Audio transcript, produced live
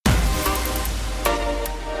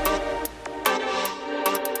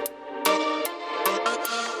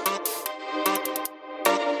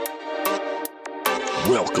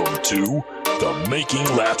to the Making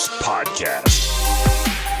Laps Podcast.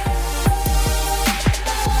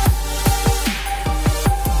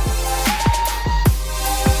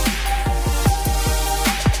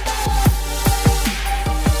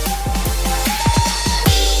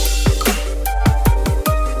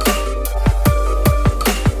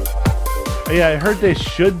 Yeah, I heard they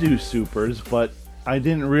should do supers, but I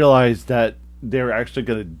didn't realize that they were actually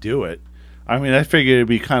going to do it. I mean, I figured it'd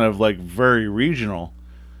be kind of like very regional,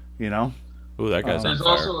 you know? Ooh, that guy's on There's fire.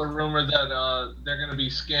 also a rumor that they're going to be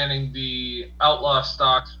scanning the outlaw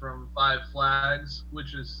stocks from Five Flags,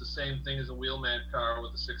 which is the same thing as a wheelman car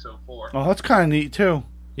with the 604. Oh, that's kind of neat, too.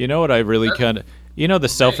 You know what I really kind of... You know, the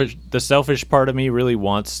selfish part of me really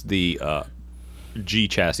wants the G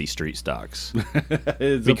chassis street stocks.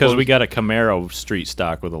 Because we got a Camaro street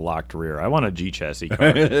stock with a locked rear. I want a G chassis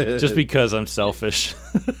car. Just because I'm selfish.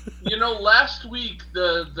 You know, last week,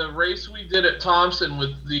 the race we did at Thompson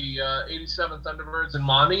with the 87 Thunderbirds and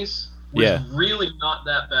Monties was really not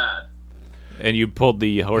that bad. And you pulled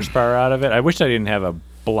the horsepower out of it? I wish I didn't have a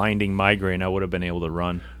blinding migraine. I would have been able to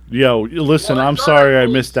run. Yo, listen, I'm sorry I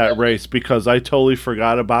missed that race because I totally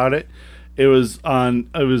forgot about it. It was on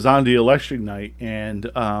the election night, and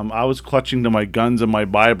I was clutching to my guns and my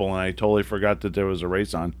Bible, and I totally forgot that there was a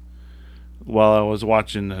race on while I was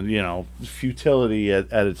watching, futility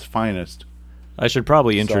at its finest. I should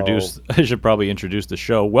probably introduce the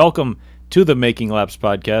show. Welcome to the Making Laps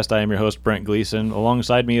Podcast. I am your host, Brent Gleason.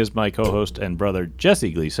 Alongside me is my co-host and brother,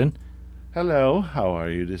 Jesse Gleason. Hello, how are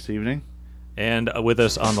you this evening? And with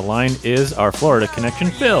us on the line is our Florida connection,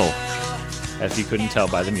 Phil. As you couldn't tell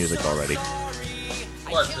by the music already.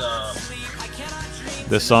 What's up?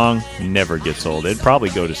 The song never gets old. It'd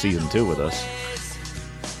probably go to season 2 with us.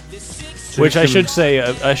 Which I should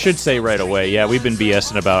say right away. Yeah, we've been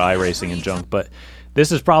BSing about iRacing and junk, but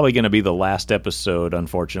this is probably going to be the last episode,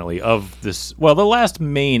 unfortunately, of this. Well, the last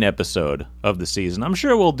main episode of the season. I'm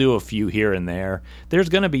sure we'll do a few here and there. There's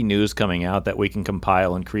going to be news coming out that we can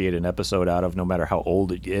compile and create an episode out of, no matter how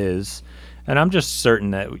old it is. And I'm just certain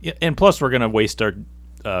that, and plus we're going to we're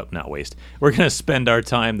going to spend our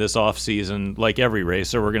time this off season like every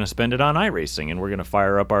racer. We're going to spend it on iRacing, and we're going to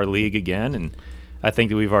fire up our league again. And I think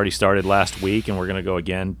that we've already started last week, and we're going to go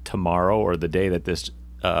again tomorrow or the day that this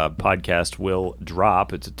podcast will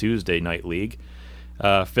drop. It's a Tuesday night league.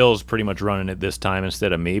 Phil's pretty much running it this time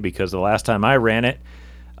instead of me because the last time I ran it,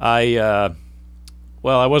 I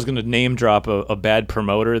was going to name drop a bad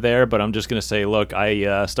promoter there, but I'm just going to say, look,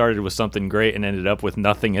 I started with something great and ended up with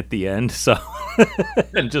nothing at the end, so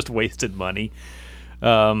and just wasted money.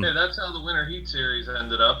 Hey, that's how the Winter Heat Series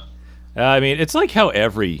ended up. I mean, it's like how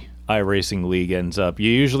every iRacing league ends up. You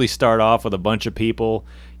usually start off with a bunch of people.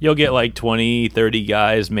 You'll get like 20, 30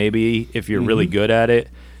 guys maybe if you're really good at it,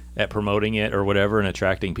 at promoting it or whatever and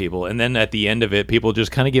attracting people. And then at the end of it, people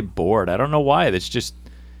just kind of get bored. I don't know why. That's just...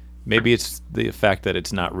 Maybe it's the fact that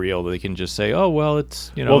it's not real. They can just say, "Oh, well,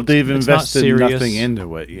 it's they've invested not nothing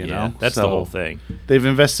into it. You know, that's the whole thing. They've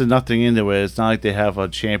invested nothing into it. It's not like they have a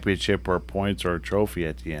championship or points or a trophy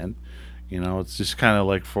at the end. You know, it's just kind of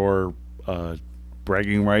like for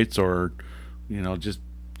bragging rights or just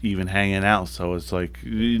even hanging out. So it's like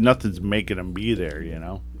nothing's making them be there. You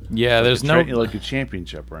know. Yeah, there's no like a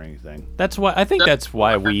championship or anything. That's why I think that's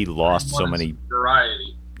why we lost so many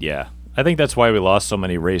variety. Yeah. I think that's why we lost so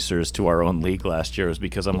many racers to our own league last year is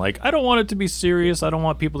because I'm like, I don't want it to be serious. I don't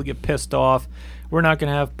want people to get pissed off. We're not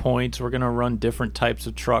going to have points. We're going to run different types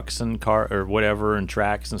of trucks and car or whatever and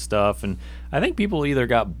tracks and stuff. And I think people either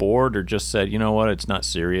got bored or just said, you know what, it's not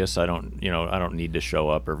serious. I don't need to show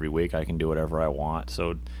up every week. I can do whatever I want.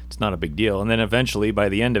 So it's not a big deal. And then eventually by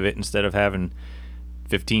the end of it, instead of having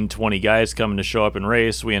 15, 20 guys coming to show up and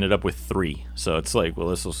race, we ended up with 3. So it's like, well,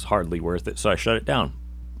 this was hardly worth it. So I shut it down.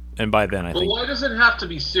 And by then, I think... But why does it have to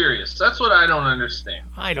be serious? That's what I don't understand.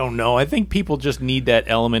 I don't know. I think people just need that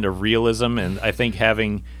element of realism, and I think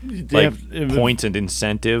having points and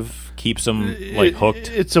incentive keeps them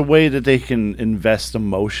hooked. It's a way that they can invest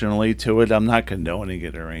emotionally to it. I'm not condoning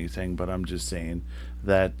it or anything, but I'm just saying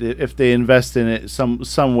that if they invest in it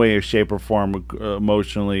some way or shape or form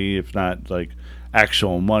emotionally, if not like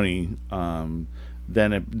actual money, then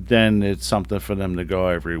it's something for them to go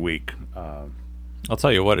every week. I'll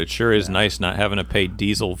tell you what, it sure is nice not having to pay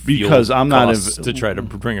diesel fuel because I'm not to try to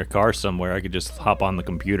bring a car somewhere. I could just hop on the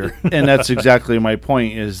computer. And that's exactly my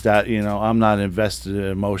point is that, I'm not invested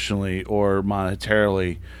emotionally or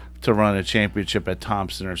monetarily to run a championship at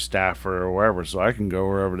Thompson or Stafford or wherever. So I can go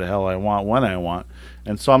wherever the hell I want when I want.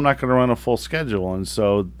 And so I'm not going to run a full schedule. And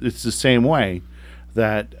so it's the same way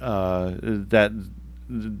that that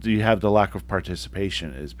you have the lack of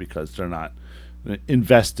participation is because they're not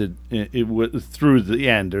invested through the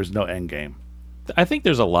end. There's no end game. I think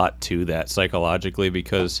there's a lot to that psychologically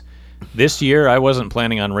because this year I wasn't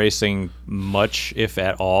planning on racing much, if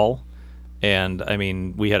at all. And, I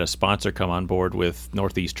mean, we had a sponsor come on board with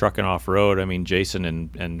Northeast Trucking Off-Road. I mean, Jason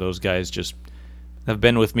and those guys just have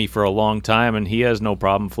been with me for a long time, and he has no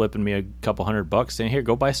problem flipping me a couple $100 saying, here,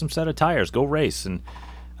 go buy some set of tires, go race. And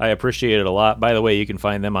I appreciate it a lot. By the way, you can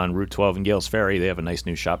find them on Route 12 in Gales Ferry. They have a nice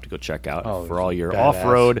new shop to go check out for all your badass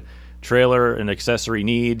off-road, trailer, and accessory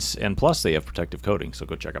needs. And plus, they have protective coating, so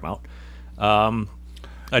go check them out.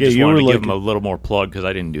 I just wanted to give them a little more plug because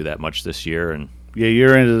I didn't do that much this year. And yeah,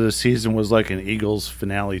 your end of the season was like an Eagles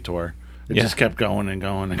finale tour. It just kept going and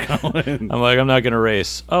going and going. I'm like, I'm not going to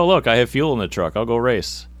race. Oh, look, I have fuel in the truck. I'll go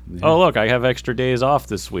race. Yeah. Oh, look, I have extra days off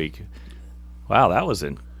this week. Wow, that was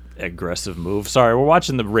an aggressive move. Sorry, we're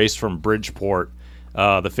watching the race from Bridgeport,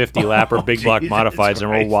 the 50-lapper Big Block Modifieds, and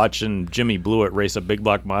we're watching Jimmy Blewett race a Big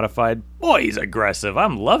Block Modified. Boy, he's aggressive.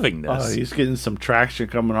 I'm loving this. Oh, he's getting some traction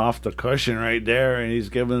coming off the cushion right there, and he's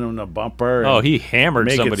giving him the bumper. Oh, he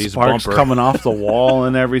hammered somebody's sparks bumper. Coming off the wall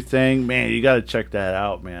and everything. Man, you got to check that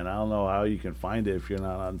out, man. I don't know how you can find it if you're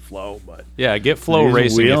not on Flow, but yeah, get Flow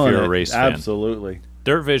Racing if you're a race fan. Absolutely.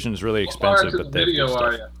 Dirt Vision's really expensive, but they have good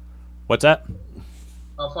stuff. What's that?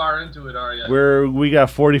 How far into it are you? We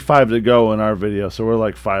got 45 to go in our video, so we're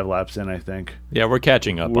like 5 laps in, I think. Yeah, we're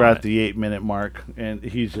catching up. We're at the 8-minute mark, and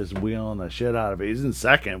he's just wheeling the shit out of it. He's in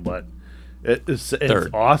second, but it's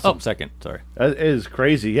third. Awesome. Oh, second. Sorry. It is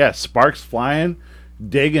crazy. Yeah, sparks flying,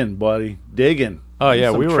 digging, buddy, digging. Oh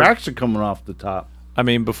yeah, we were traction coming off the top. I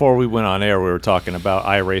mean, before we went on air, we were talking about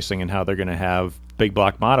iRacing and how they're going to have Big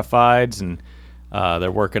Block Modifieds, and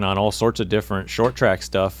they're working on all sorts of different short track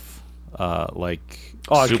stuff, like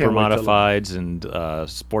super modifieds and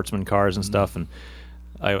sportsman cars and stuff. And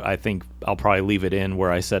I think I'll probably leave it in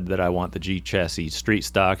where I said that I want the G chassis street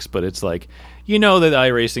stocks, but it's like, you know that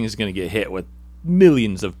iRacing is going to get hit with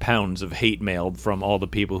millions of pounds of hate mail from all the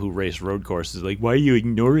people who race road courses. Like, why are you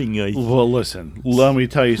ignoring us? Well, listen, let me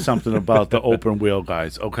tell you something about the open wheel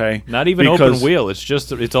guys, okay? Not even open wheel.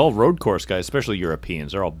 It's all road course guys, especially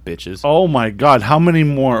Europeans. They're all bitches. Oh, my God. How many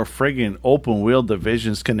more friggin' open wheel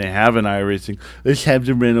divisions can they have in iRacing? Let's have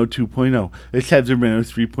the Renault 2.0. Let's have the Renault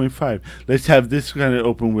 3.5. Let's have this kind of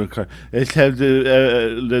open wheel car. Let's have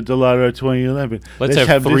the Lara 2011. Let's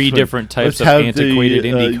have 3 different types of antiquated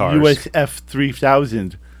Indy cars. USF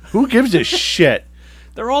 3000. Who gives a shit?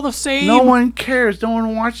 They're all the same. No one cares. No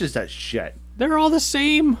one watches that shit. They're all the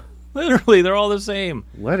same. Literally, they're all the same.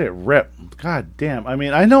 Let it rip. God damn. I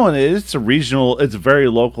mean, I know it's a regional. It's very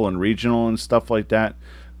local and regional and stuff like that.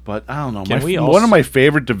 But I don't know. One of my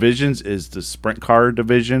favorite divisions is the sprint car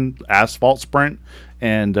division, Asphalt Sprint,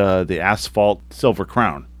 and the Asphalt Silver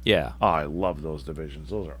Crown. Yeah. Oh, I love those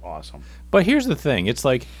divisions. Those are awesome. But here's the thing. It's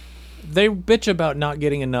like they bitch about not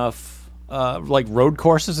getting enough like road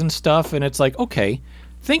courses and stuff, and it's like, okay,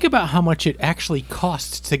 think about how much it actually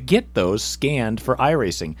costs to get those scanned for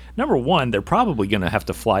iRacing. Number one, they're probably going to have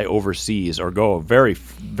to fly overseas or go a very,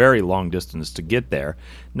 very long distance to get there.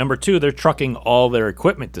 Number two, they're trucking all their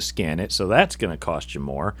equipment to scan it, so that's going to cost you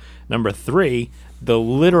more. Number three, the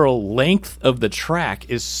literal length of the track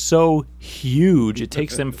is so huge, it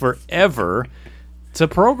takes them forever to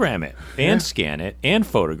program it and scan it and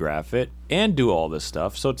photograph it and do all this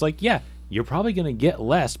stuff. So it's like, yeah, you're probably going to get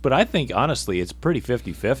less, but I think, honestly, it's pretty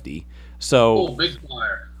 50-50. So, big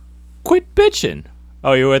flyer. Quit bitching.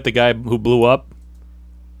 Oh, you were at the guy who blew up?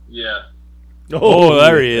 Yeah. Oh,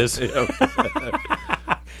 there he is.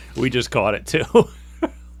 We just caught it, too.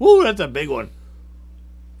 Ooh, that's a big one.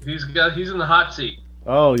 He's in the hot seat.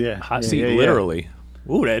 Oh, yeah. Hot seat, literally.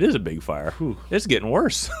 Ooh, that is a big fire. Ooh. It's getting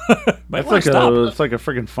worse. It's like a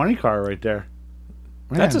freaking funny car right there.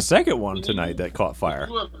 Man. That's the second one tonight that caught fire.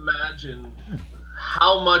 Can you imagine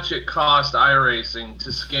how much it cost iRacing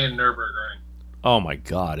to scan Nürburgring? Oh my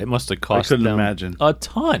God! It must have cost them a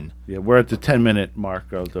ton. Yeah, we're at the 10-minute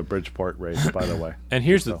mark of the Bridgeport race, by the way. And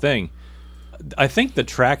here's the thing: I think the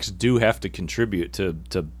tracks do have to contribute to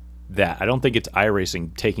that. I don't think it's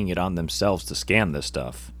iRacing taking it on themselves to scan this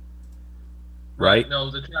stuff. Right?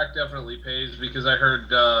 No, the track definitely pays because I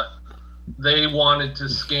heard they wanted to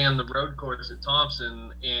scan the road course at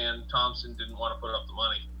Thompson, and Thompson didn't want to put up the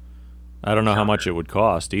money. I don't know how much it would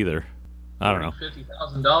cost either. I don't know.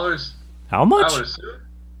 $50,000. How much? I would assume.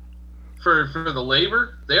 For the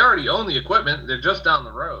labor, they already own the equipment. They're just down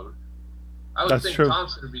the road. I would think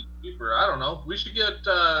Thompson would be cheaper. I don't know. We should get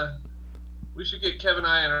Kevin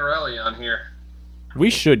Iannarelli on here.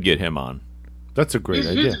 We should get him on. That's a great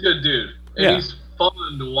idea. He's a good dude. And he's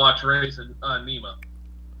fun to watch race in NEMA.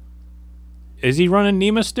 Is he running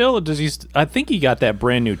NEMA still? Or does he? I think he got that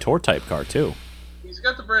brand new Tour Type car too. He's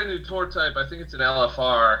got the brand new Tour Type. I think it's an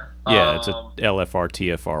LFR. Yeah, it's a LFR,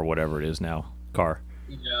 TFR, whatever it is now car.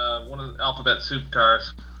 Yeah, one of the Alphabet Soup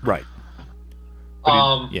cars. Right.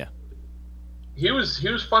 Yeah. He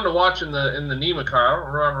was fun to watch in the NEMA car. I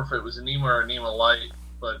don't remember if it was a NEMA or a NEMA Light,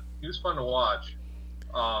 but he was fun to watch.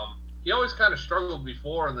 He always kind of struggled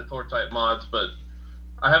before in the Tour Type mods, but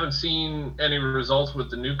I haven't seen any results with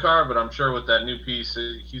the new car. But I'm sure with that new piece,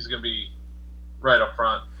 he's going to be right up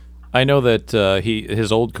front. I know that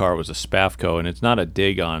his old car was a Spafco, and it's not a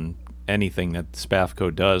dig on anything that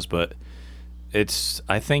Spafco does, but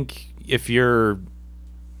I think if you're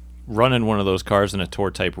running one of those cars in a Tour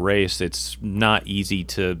Type race, it's not easy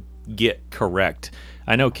to get correct.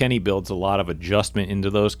 I know Kenny builds a lot of adjustment into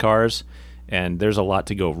those cars, and there's a lot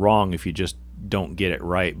to go wrong if you just don't get it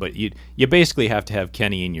right. But you basically have to have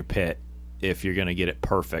Kenny in your pit if you're going to get it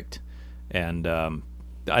perfect. And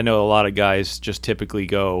I know a lot of guys just typically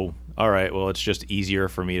go, all right, well, it's just easier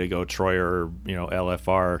for me to go Troyer or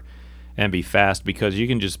LFR and be fast, because you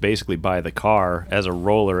can just basically buy the car as a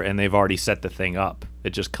roller and they've already set the thing up. It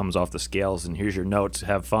just comes off the scales and here's your notes,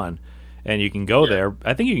 have fun. And you can go there.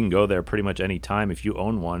 I think you can go there pretty much any time if you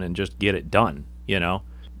own one and just get it done,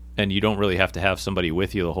 and you don't really have to have somebody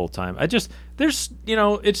with you the whole time. It's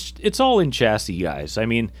all in chassis, guys. I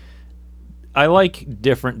mean, I like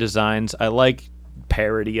different designs. I like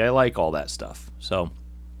parity. I like all that stuff. So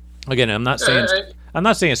again, I'm not saying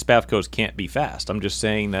Spafcos can't be fast. I'm just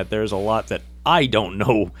saying that there's a lot that I don't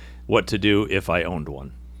know what to do if I owned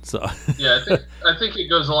one. So yeah, I think it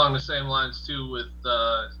goes along the same lines too with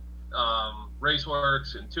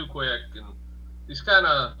Raceworks and Too Quick and these kind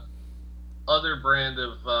of other brand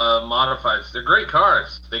of modifieds. They're great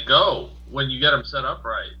cars. They go when you get them set up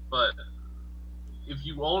right. But if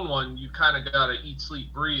you own one, you kind of got to eat,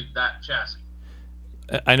 sleep, breathe that chassis.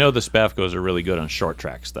 I know the Spafcos are really good on short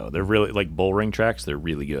tracks, though. They're really like bullring tracks. They're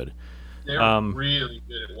really good. They're really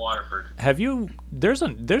good at Waterford.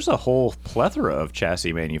 There's a whole plethora of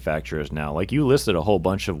chassis manufacturers now. Like you listed a whole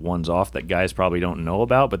bunch of ones off that guys probably don't know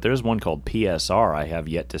about, but there's one called PSR I have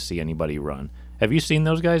yet to see anybody run. Have you seen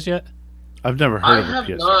those guys yet? I've never heard of PSR. I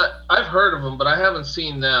have not. I've heard of them, but I haven't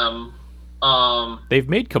seen them. They've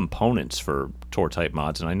made components for Tour Type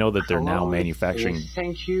mods, and I know that they're now manufacturing.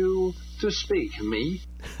 Thank you to speak, me.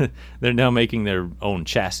 They're now making their own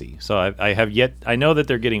chassis. So I know that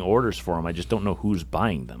they're getting orders for them. I just don't know who's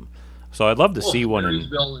buying them. So I'd love to see one. Fury's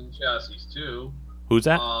building chassis too. Who's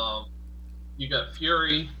that? You got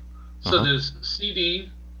Fury. So there's CD,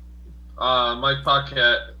 Mike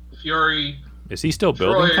Paquette, Fury. Is he still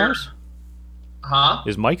building cars? Huh?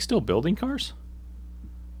 Is Mike still building cars?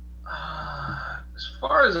 As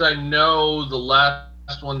far as I know, the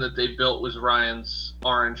last one that they built was Ryan's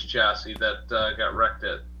orange chassis that got wrecked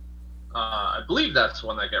at. I believe that's the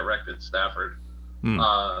one that got wrecked at Stafford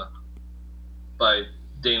by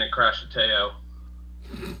Dana Crashateo.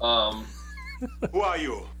 Who are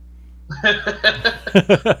you?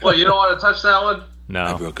 Well, you don't want to touch that one? No.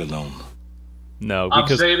 I work alone. No,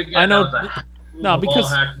 because say it again. I know. No,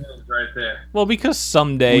 because right there. Well, because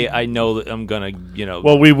someday I know that I'm gonna,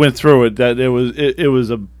 Well, we went through it. That it was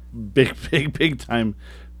a big time,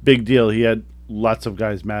 big deal. He had lots of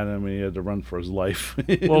guys mad at him, and he had to run for his life.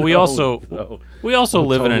 Well, we also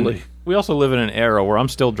live in an era where I'm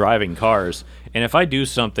still driving cars, and if I do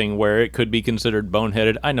something where it could be considered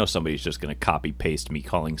boneheaded, I know somebody's just gonna copy paste me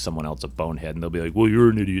calling someone else a bonehead, and they'll be like, "Well, you're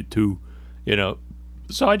an idiot too,"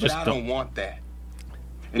 So I just don't want that.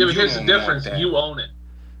 Yeah, but here's the difference. You own it.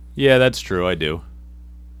 Yeah, that's true. I do.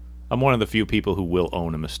 I'm one of the few people who will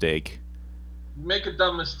own a mistake. Make a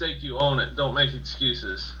dumb mistake, you own it. Don't make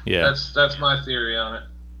excuses. Yeah. That's my theory on it.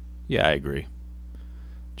 Yeah, I agree.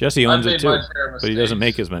 Jesse owns it too, but he doesn't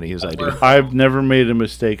make as many as I do. I've never made a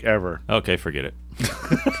mistake ever. Okay, forget it.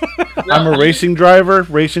 I'm a racing driver.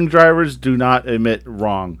 Racing drivers do not admit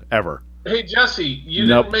wrong, ever. Hey, Jesse, you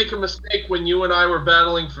didn't make a mistake when you and I were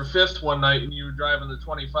battling for fifth one night and you were driving the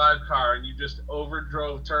 25 car and you just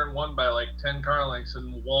overdrove turn 1 by like 10 car lengths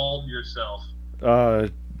and walled yourself.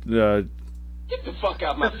 Get the fuck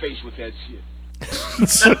out my face with that shit.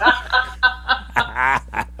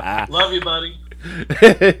 Love you, buddy.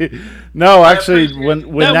 No, actually, when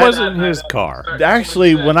that wasn't his car.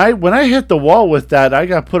 Actually, when I hit the wall with that, I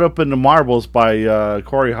got put up in the marbles by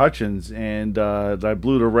Corey Hutchins, and I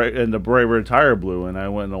blew the Braver tire blew, and I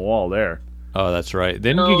went in the wall there. Oh, that's right.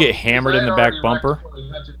 Didn't you get hammered in the back bumper?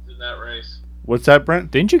 In that race. What's that, Brent?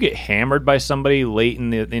 Didn't you get hammered by somebody late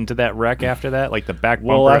into that wreck after that? Like the back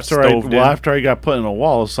bumper after I got put in a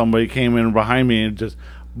wall, somebody came in behind me and just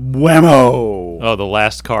whammo. Oh, the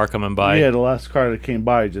last car coming by? Yeah, the last car that came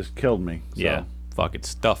by just killed me. So. Yeah, fucking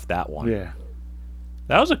stuffed that one. Yeah.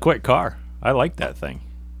 That was a quick car. I liked that thing.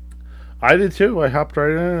 I did too. I hopped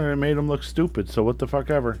right in and it made them look stupid. So what the fuck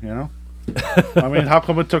ever, you know? I mean, how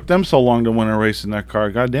come it took them so long to win a race in that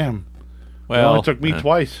car? Goddamn. Well, it took me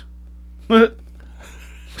twice. How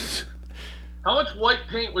much white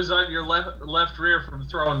paint was on your left rear from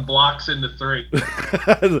throwing blocks into 3?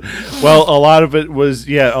 Well, a lot of it was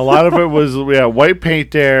white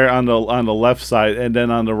paint there on the left side, and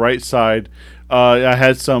then on the right side, I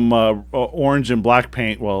had some orange and black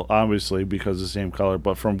paint. Well, obviously because it's the same color,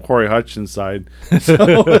 but from Corey Hutchins' side.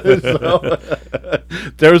 So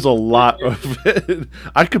there's a lot of it.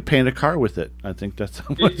 I could paint a car with it. I think that's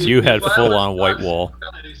how much. You had full on white wall.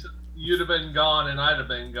 You'd have been gone, and I'd have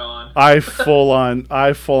been gone. I full on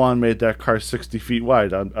made that car 60 feet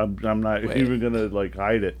wide. I'm not even gonna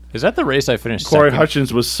hide it. Is that the race I finished? Corey second?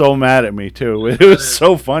 Hutchins was so mad at me too. It was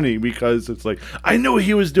so funny because it's like I knew what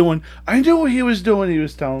he was doing. He was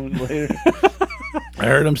telling me later. I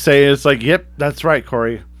heard him say it's like, "Yep, that's right,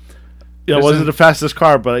 Corey. It wasn't the fastest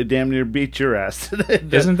car, but I damn near beat your ass."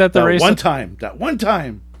 Isn't that the race? That one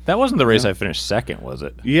time. That wasn't the race I finished second, was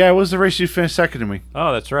it? Yeah, it was the race you finished second to me.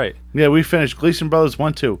 Oh, that's right. Yeah, we finished Gleason Brothers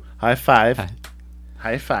 1-2. High five.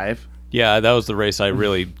 High five. Yeah, that was the race I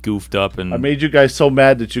really goofed up and I made you guys so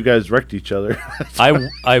mad that you guys wrecked each other. I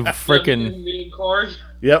freaking Me and Corey.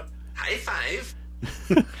 Yep. High five.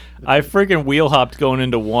 I freaking wheel hopped going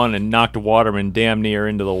into one and knocked Waterman damn near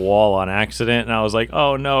into the wall on accident, and I was like,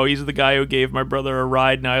 "Oh no, he's the guy who gave my brother a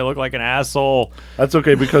ride. Now I look like an asshole." That's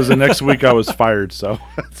okay because the next week I was fired. So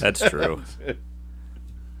that's true.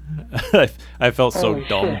 I felt so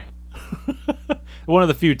dumb. One of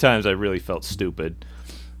the few times I really felt stupid.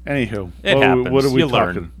 Anywho, It happens. What are we you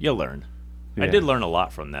talking? learn. You learn. Yeah. I did learn a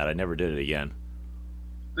lot from that. I never did it again.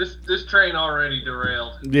 This train already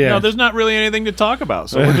derailed. Yeah. No, there's not really anything to talk about,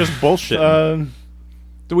 so we're just bullshitting.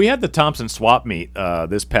 We had the Thompson swap meet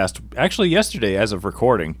actually yesterday as of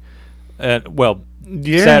recording.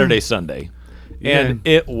 Saturday, Sunday. And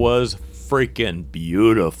it was freaking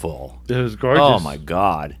beautiful. It was gorgeous. Oh my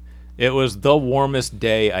God. It was the warmest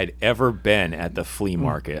day I'd ever been at the flea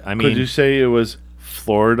market. I mean, could you say it was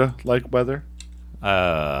Florida-like weather?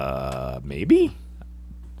 Maybe.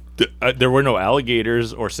 There were no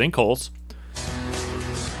alligators or sinkholes.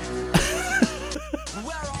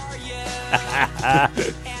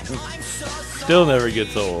 Still never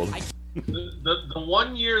gets old. The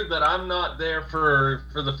 1 year that I'm not there for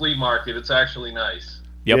the flea market, it's actually nice.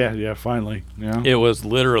 Yep. Yeah, finally. Yeah. It was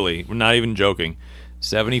literally, we're not even joking,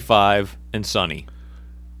 75 and sunny.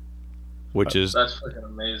 Which is... That's freaking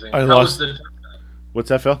amazing. What's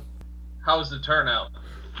that, Phil? How was the turnout?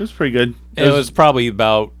 It was pretty good. It was probably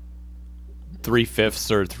about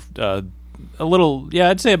 3/5 or a little,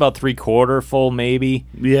 I'd say about 3/4 full maybe.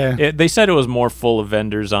 Yeah. They said it was more full of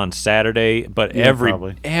vendors on Saturday, but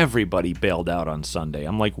probably. everybody bailed out on Sunday.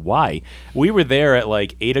 I'm like, why? We were there at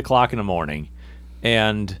like 8 o'clock in the morning,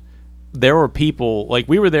 and there were people, like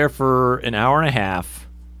we were there for an hour and a half,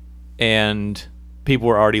 and people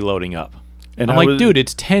were already loading up. And I'm like, dude,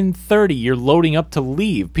 it's 10:30. You're loading up to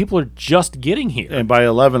leave. People are just getting here. And by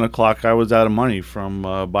 11 o'clock, I was out of money from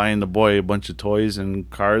buying the boy a bunch of toys and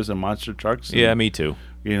cars and monster trucks. And, yeah, me too.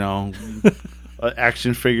 You know,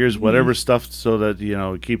 action figures, whatever stuff, so that, you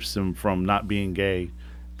know, it keeps him from not being gay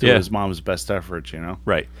to his mom's best efforts, you know?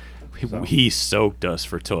 Right. So. He soaked us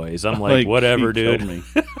for toys. I'm like whatever, dude. Me.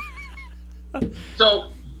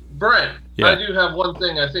 So, Brent, I do have one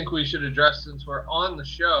thing I think we should address since we're on the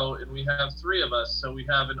show and we have 3 of us, so we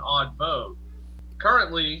have an odd vote.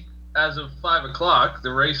 Currently, as of 5 o'clock,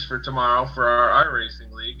 the race for tomorrow for our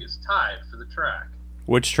iRacing League is tied for the track.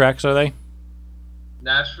 Which tracks are they?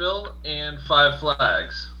 Nashville and Five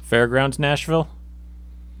Flags. Fairgrounds Nashville?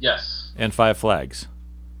 Yes. And Five Flags?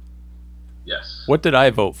 Yes. What did I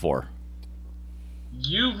vote for?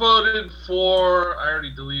 You voted for... I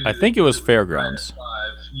already deleted it. I think it was Fairgrounds.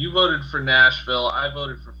 You voted for Nashville. I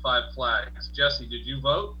voted for Five Flags. Jesse, did you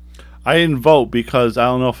vote? I didn't vote because I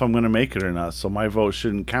don't know if I'm going to make it or not, so my vote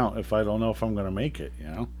shouldn't count if I don't know if I'm going to make it, you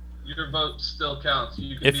know? Your vote still counts.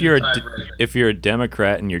 If you're a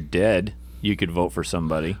Democrat and you're dead, you could vote for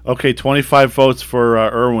somebody. Okay, 25 votes for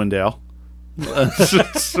Irwindale.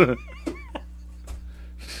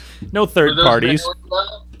 No third parties.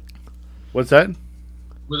 What's that?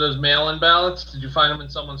 Were those mail-in ballots? Did you find them in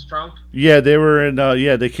someone's trunk? Yeah, they were in.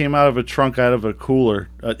 They came out of a trunk, out of a cooler,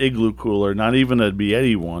 an igloo cooler, not even a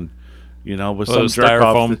Beatty one. You know, with some jerk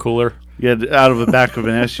off styrofoam cooler. Yeah, out of the back of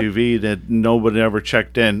an SUV that nobody ever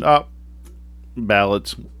checked in.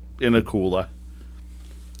 Ballots in a cooler.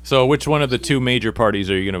 So which one of the two major parties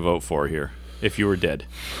are you going to vote for here if you were dead?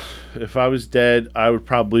 If I was dead, I would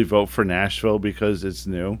probably vote for Nashville because it's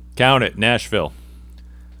new. Count it, Nashville.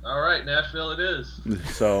 All right, Nashville it is.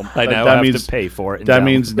 So I now that have means, to pay for it. That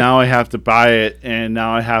means now I have to buy it, and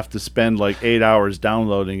now I have to spend like 8 hours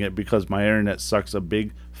downloading it because my internet sucks a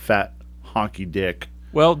big, fat, honky dick.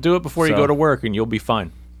 Well, do it before you go to work, and you'll be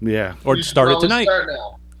fine. Yeah. Or You start should it tonight. Start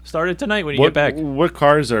now. Start it tonight when you get back. What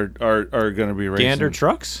cars are going to be racing? Gander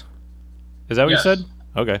trucks? Is that what Yes. you said?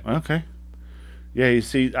 Okay. Okay. Yeah, you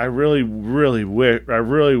see, I really wish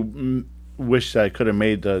that I could have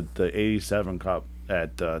made the 87 Cup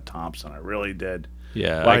at Thompson. I really did.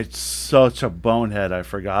 Yeah. By such a bonehead, I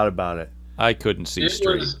forgot about it. I couldn't see It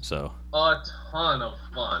straight, was- so A ton of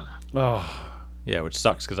fun. Oh, yeah, which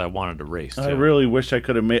sucks because I wanted to race. Too. I really wish I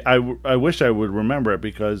could have made. I wish I would remember it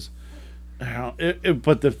because,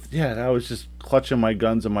 that was just clutching my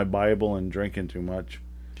guns and my Bible and drinking too much.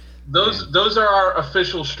 Those are our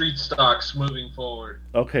official street stocks moving forward.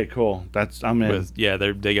 Okay, cool. I'm in.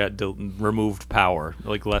 They got removed power,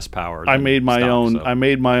 like less power. I made my stock, own. so. I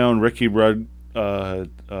made my own Ricky Rudd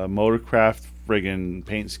motorcraft friggin'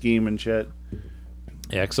 paint scheme and shit.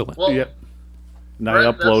 Excellent. Well, Yep. And I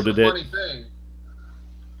Brett, uploaded that's the it. funny thing.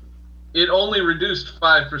 It only reduced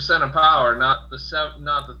 5% of power, not the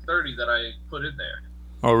 30 that I put in there.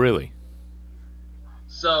 Oh, really?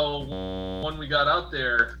 So when we got out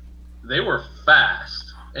there, they were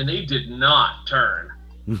fast and they did not turn.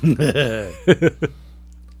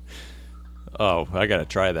 Oh, I gotta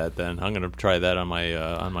try that then. I'm gonna try that on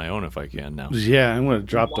my own if I can now. Yeah, I'm gonna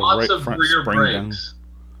drop the Lots right of front rear spring down. brakes.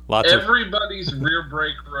 Lots of Everybody's rear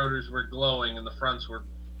brake rotors were glowing and the fronts were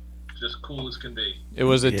just cool as can be.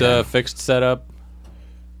 Was it Yeah. fixed setup?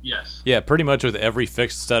 Yes. Yeah, pretty much with every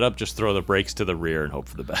fixed setup, just throw the brakes to the rear and hope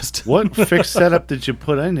for the best. What fixed setup did you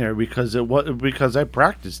put in there? Because I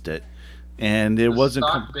practiced it, and it wasn't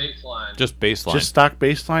Stock baseline. Just baseline. just stock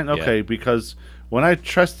baseline. Okay, Yeah. because when I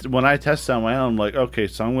tested on my own, I'm like, okay,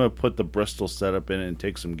 so I'm gonna put the Bristol setup in and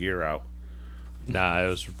take some gear out. Nah, it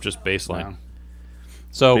was just baseline. Wow.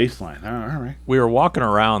 So Baseline. All right. we were walking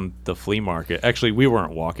around the flea market. Actually, we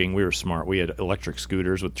weren't walking. We were smart. We had electric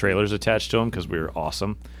scooters with trailers attached to them because we were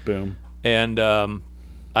awesome. Boom. And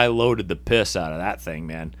I loaded the piss out of that thing,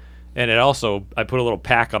 man. And I put a little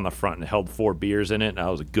pack on the front and it held 4 beers in it, and I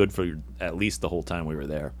was good for at least the whole time we were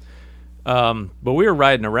there. But we were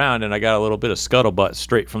riding around, and I got a little bit of scuttlebutt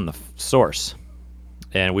straight from the source.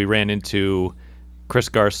 And we ran into Chris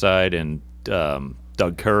Garside and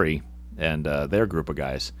Doug Curry and their group of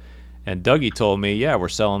guys. And Dougie told me, yeah, we're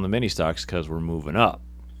selling the mini stocks because we're moving up.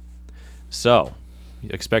 So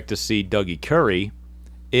expect to see Dougie Curry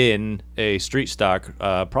in a street stock,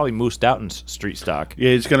 probably Moose Doughton's street stock.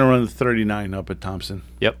 Yeah, he's gonna run the 39 up at Thompson.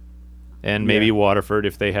 Yep. And maybe Yeah. Waterford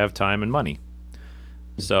if they have time and money.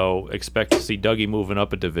 So expect to see Dougie moving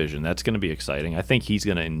up a division. That's going to be exciting. I think he's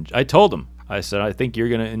going to I told him. I said, I think you're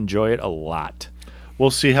going to enjoy it a lot.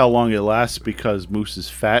 We'll see how long it lasts because Moose is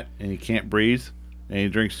fat and he can't breathe and he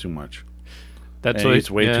drinks too much. That's And what he eats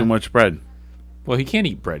way too much bread. Well, he can't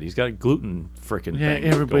eat bread. He's got a gluten freaking Yeah, thing.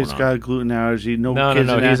 everybody's going got on. a gluten allergy. No, No. kids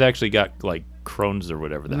in He's Af- actually got like Crohn's or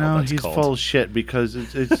whatever the hell No, that's he's called. full of shit because you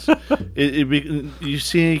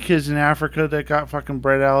see any kids in Africa that got fucking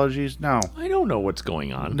bread allergies? No. I don't know what's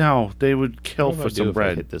going on. No, they would kill What do I for do some if I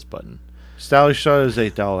bread. hit this button. Stally Shutters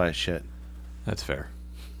ate all that shit. That's fair.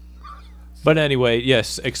 But anyway,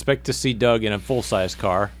 yes, expect to see Doug in a full-size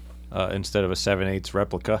car instead of a 7/8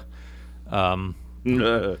 replica.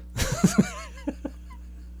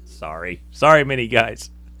 Sorry, mini guys.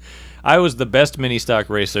 I was the best mini stock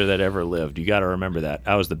racer that ever lived. You got to remember that.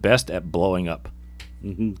 I was the best at blowing up.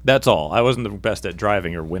 Mm-hmm. That's all. I wasn't the best at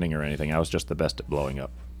driving or winning or anything. I was just the best at blowing up.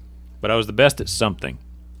 But I was the best at something.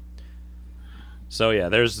 So yeah,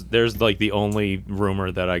 there's like the only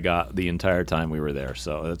rumor that I got the entire time we were there.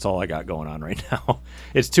 So that's all I got going on right now.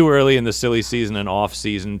 It's too early in the silly season and off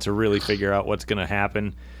season to really figure out what's going to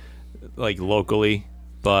happen like locally,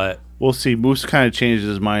 but We'll see. Moose kind of changed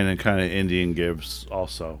his mind and kind of Indian Gibbs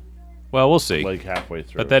also, well, we'll see. like halfway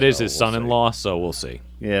through. But that is so his we'll son-in-law, so we'll see.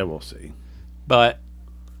 see. Yeah, we'll see. But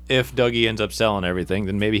if Dougie ends up selling everything,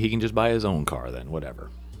 then maybe he can just buy his own car then, whatever.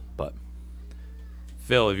 But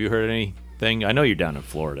Phil, have you heard anything? I know you're down in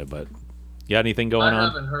Florida, but you got anything going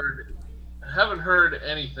on? haven't heard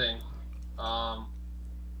anything.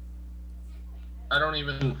 I don't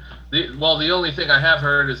even. The only thing I have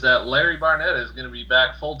heard is that Larry Barnett is going to be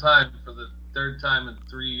back full time for the 3rd time in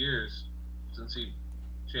 3 years since he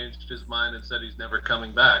changed his mind and said he's never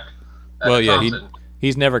coming back. Well, yeah, Thompson.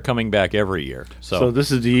 he's never coming back every year. So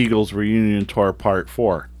this is the Eagles reunion tour part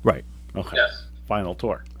 4. Right. Okay. Yes. Final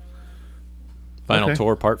tour. Final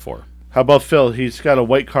Tour Part 4. How about Phil? He's got a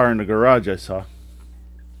white car in the garage, I saw.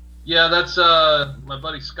 Yeah, that's my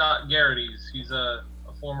buddy Scott Garrity's. He's a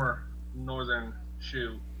former Northern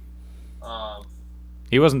shoe.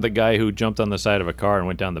 He wasn't the guy who jumped on the side of a car and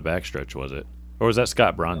went down the backstretch, was it? Or was that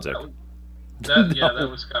Scott Bronzik? That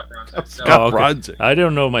was Scott Bronzik. Scott Bronzik. I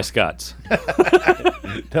don't know my Scotts.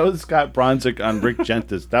 That was Scott Bronzik on Rick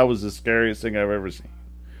Gentis. That was the scariest thing I've ever seen.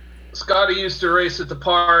 Scotty used to race at the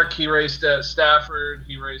park. He raced at Stafford.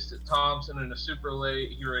 He raced at Thompson in a super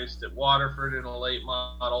late. He raced at Waterford in a late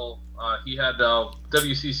model. He had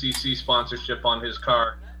WCCC sponsorship on his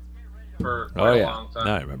car for quite a long time.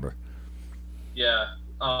 No, I remember. Yeah.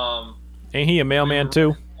 Ain't he a mailman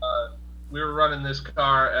too? We were running this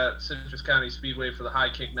car at Citrus County Speedway for the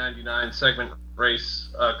High Kick 99 segment race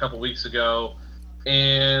a couple weeks ago,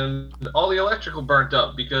 and all the electrical burnt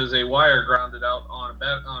up because a wire grounded out on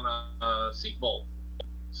a seat bolt.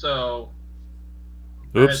 So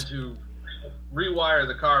I had to rewire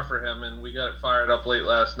the car for him, and we got it fired up late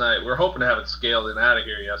last night. We're hoping to have it scaled and out of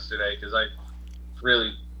here yesterday because I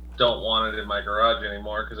really don't want it in my garage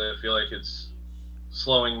anymore because I feel like it's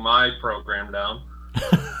slowing my program down.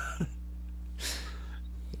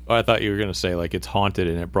 Oh, I thought you were going to say, like, it's haunted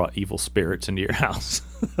and it brought evil spirits into your house.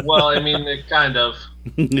 Well, I mean, it kind of.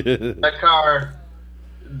 That car,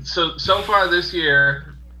 so far this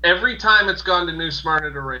year, every time it's gone to New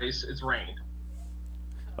Smyrna to race, it's rained.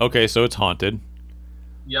 Okay, so it's haunted.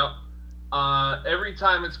 Yep. Every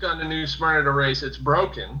time it's gone to New Smyrna to race, it's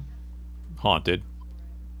broken. Haunted.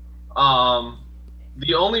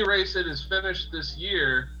 The only race that is finished this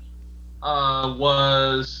year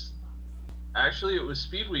was... Actually, it was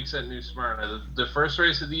Speed Weeks at New Smyrna, the first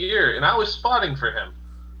race of the year, and I was spotting for him.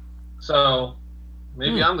 So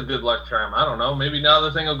maybe I'm the good luck charm. I don't know. Maybe now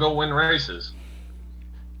the thing will go win races.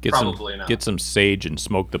 Probably not. Get some sage and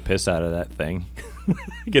smoke the piss out of that thing.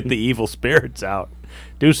 Get the evil spirits out.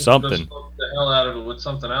 Do something. Smoke the hell out of it with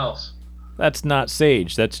something else. That's not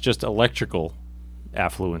sage. That's just electrical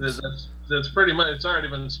affluence. That's pretty much. It's already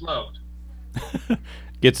been smoked.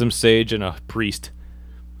 Get some sage and a priest.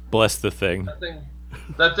 Bless the thing.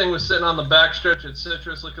 That thing was sitting on the backstretch at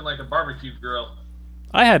Citrus looking like a barbecue grill.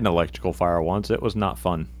 I had an electrical fire once. It was not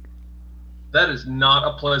fun. That is not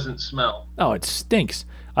a pleasant smell. Oh, it stinks.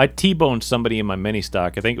 I T-boned somebody in my mini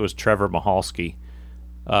stock. I think it was Trevor Mahalski.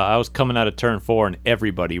 I was coming out of turn 4 and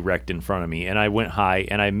everybody wrecked in front of me. And I went high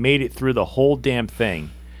and I made it through the whole damn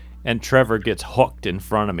thing. And Trevor gets hooked in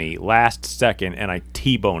front of me last second and I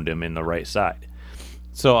T-boned him in the right side.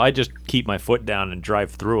 So I just keep my foot down and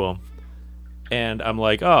drive through them. And I'm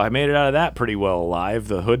like, oh, I made it out of that pretty well alive.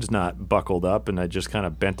 The hood's not buckled up, and I just kind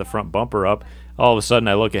of bent the front bumper up. All of a sudden,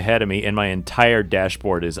 I look ahead of me, and my entire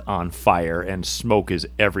dashboard is on fire, and smoke is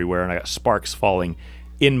everywhere, and I got sparks falling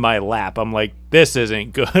in my lap. I'm like, this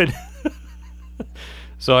isn't good.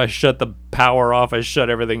 So I shut the power off. I shut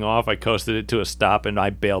everything off. I coasted it to a stop, and I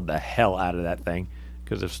bailed the hell out of that thing.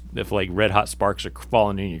 Because if like, red-hot sparks are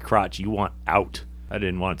falling in your crotch, you want out. I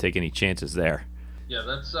didn't want to take any chances there. Yeah,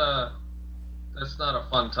 that's not a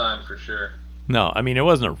fun time for sure. No, I mean, it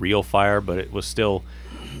wasn't a real fire, but it was still...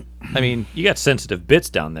 I mean, you got sensitive bits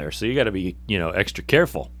down there, so you got to be, extra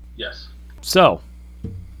careful. Yes. So,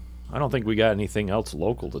 I don't think we got anything else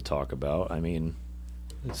local to talk about. I mean,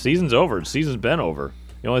 the season's over. The season's been over.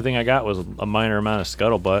 The only thing I got was a minor amount of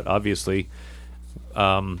scuttlebutt, obviously.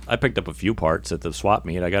 I picked up a few parts at the swap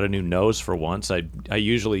meet. I got a new nose for once. I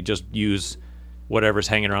usually just use whatever's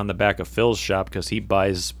hanging around the back of Phil's shop because he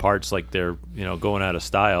buys parts like they're, going out of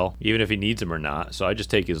style, even if he needs them or not. So I just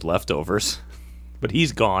take his leftovers. But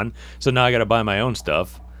he's gone, so now I got to buy my own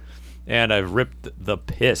stuff. And I've ripped the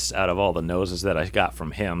piss out of all the noses that I got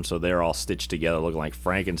from him, so they're all stitched together looking like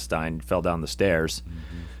Frankenstein fell down the stairs.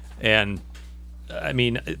 Mm-hmm. And, I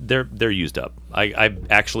mean, they're used up. I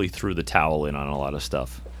actually threw the towel in on a lot of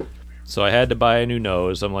stuff. So I had to buy a new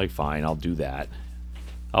nose. I'm like, fine, I'll do that.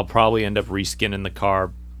 I'll probably end up reskinning the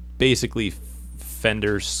car, basically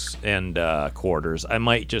fenders and quarters. I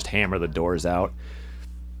might just hammer the doors out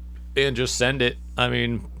and just send it. I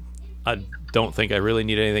mean, I don't think I really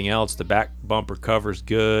need anything else. The back bumper cover's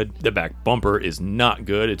good. The back bumper is not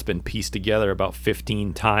good. It's been pieced together about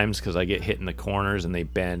 15 times because I get hit in the corners and they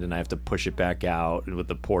bend and I have to push it back out with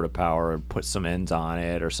the porta-power and put some ends on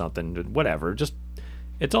it or something. Whatever. Just,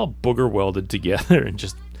 it's all booger welded together and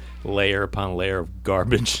just layer upon layer of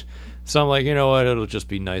garbage. So I'm like, you know what, it'll just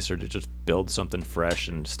be nicer to just build something fresh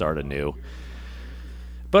and start anew.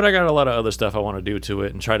 But I got a lot of other stuff I want to do to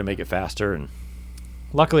it and try to make it faster, and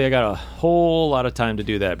luckily I got a whole lot of time to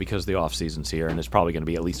do that because the off season's here, and it's probably going to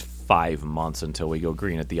be at least 5 months until we go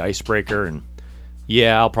green at the icebreaker, and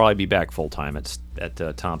Yeah, I'll probably be back full time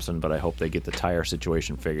at Thompson, but I hope they get the tire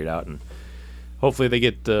situation figured out, and hopefully they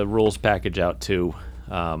get the rules package out too.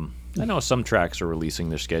 I know some tracks are releasing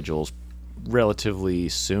their schedules relatively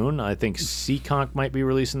soon. I think Seekonk might be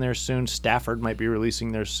releasing theirs soon. Stafford might be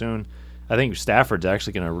releasing theirs soon. I think Stafford's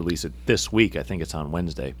actually going to release it this week. I think it's on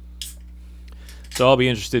Wednesday. So I'll be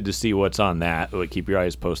interested to see what's on that. Keep your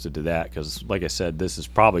eyes posted to that because, like I said, this is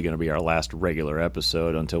probably going to be our last regular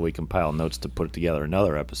episode until we compile notes to put together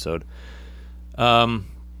another episode.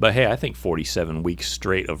 But hey, I think 47 weeks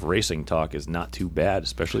straight of racing talk is not too bad,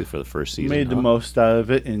 especially for the first season. Made the most out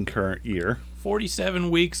of it in current year. 47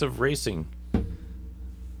 weeks of racing.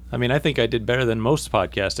 I mean, I think I did better than most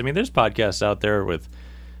podcasts. I mean, there's podcasts out there with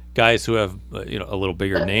guys who have a little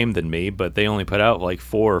bigger name than me, but they only put out like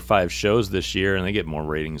 4 or 5 shows this year, and they get more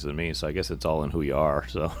ratings than me. So I guess it's all in who you are.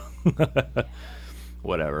 So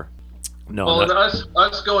whatever. No. Well, and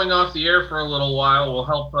us going off the air for a little while will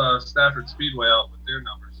help Stafford Speedway out with their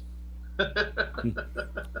numbers.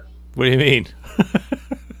 What do you mean?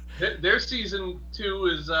 Their season 2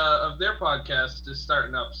 is of their podcast is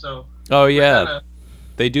starting up. So. Oh yeah,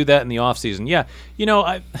 they do that in the off season. Yeah,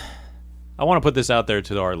 I want to put this out there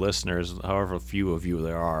to our listeners, however few of you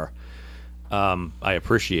there are. I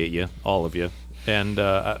appreciate you, all of you, and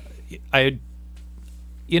I'm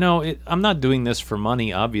not doing this for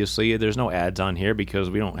money. Obviously, there's no ads on here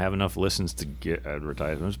because we don't have enough listens to get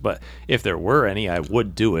advertisements. But if there were any, I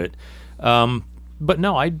would do it. But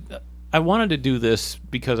no, I wanted to do this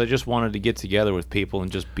because I just wanted to get together with people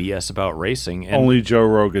and just BS about racing. And only Joe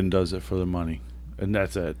Rogan does it for the money, and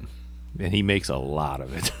that's it. And he makes a lot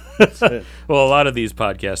of it. That's it. Well, a lot of these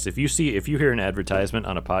podcasts, if you hear an advertisement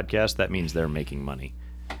on a podcast, that means they're making money,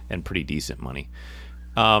 and pretty decent money.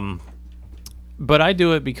 But I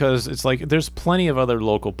do it because it's like there's plenty of other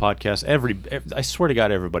local podcasts. I swear to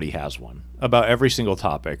God, everybody has one about every single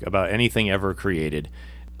topic, about anything ever created.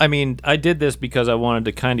 I mean, I did this because I wanted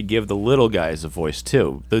to kind of give the little guys a voice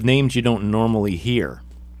too. The names you don't normally hear.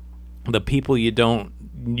 The people you don't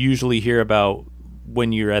usually hear about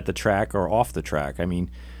when you're at the track or off the track. I mean,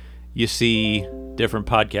 you see different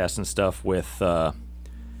podcasts and stuff with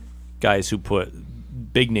guys who put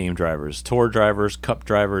big name drivers, tour drivers, cup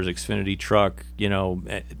drivers, Xfinity truck,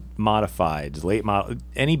 modifieds, late model,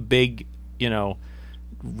 any big,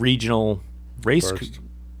 regional race. First.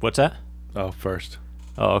 What's that? Oh, first.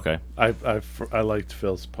 Oh, okay. I liked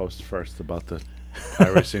Phil's post first about the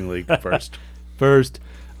iRacing League first.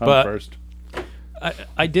 But first.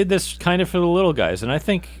 I did this kind of for the little guys, and I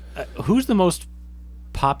think who's the most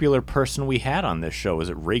popular person we had on this show? Was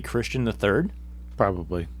it Ray Christian III?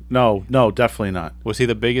 Probably. No, definitely not. Was he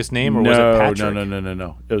the biggest name, or was it Patrick?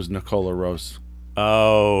 No. It was Nicola Rose.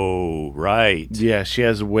 Oh, right. Yeah, she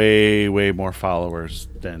has way, way more followers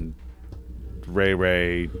than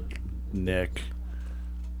Ray, Nick,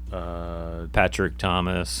 Patrick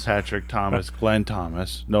Thomas, Glenn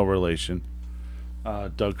Thomas, no relation,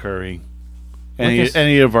 Doug Curry,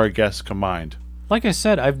 any of our guests combined. Like I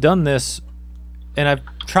said, I've done this, and I've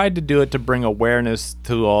tried to do it to bring awareness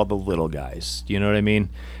to all the little guys. You know what I mean?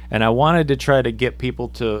 And I wanted to try to get people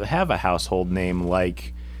to have a household name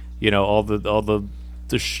like, all the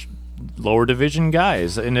lower division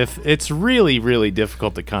guys. And if it's really, really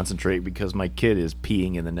difficult to concentrate because my kid is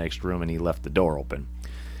peeing in the next room and he left the door open.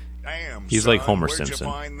 Damn, he's son, like Homer where'd Simpson.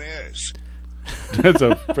 You find this? That's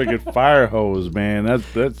a freaking fire hose, man.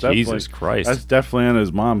 That's Jesus Christ. That's definitely on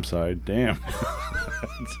his mom's side. Damn.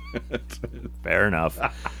 Fair enough.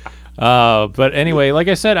 But anyway, like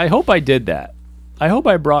I said, I hope I did that. I hope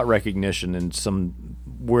I brought recognition and some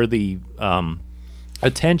worthy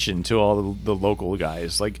attention to all the local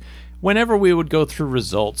guys. Like, whenever we would go through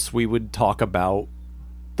results, we would talk about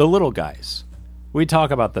the little guys. We'd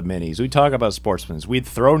talk about the minis. We'd talk about sportsmen. We'd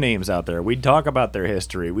throw names out there. We'd talk about their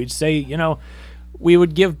history. We'd say, we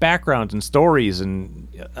would give backgrounds and stories. And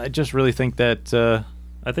I just really think that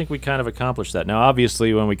I think we kind of accomplished that. Now,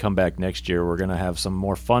 obviously, when we come back next year, we're going to have some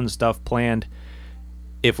more fun stuff planned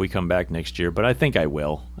if we come back next year. But I think I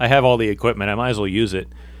will. I have all the equipment. I might as well use it.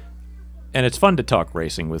 And it's fun to talk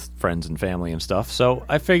racing with friends and family and stuff. So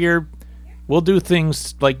I figure we'll do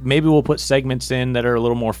things like maybe we'll put segments in that are a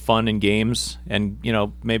little more fun in games and,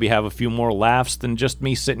 maybe have a few more laughs than just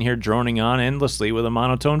me sitting here droning on endlessly with a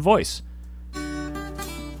monotone voice.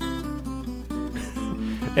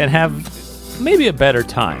 And have maybe a better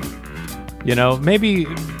time. Maybe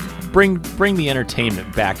bring the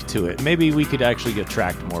entertainment back to it. Maybe we could actually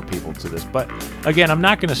attract more people to this. But again, I'm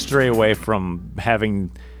not going to stray away from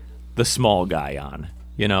having the small guy on,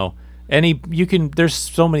 there's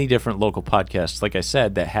so many different local podcasts, like I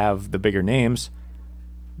said, that have the bigger names.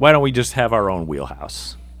 why don't we just have our own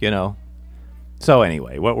wheelhouse? So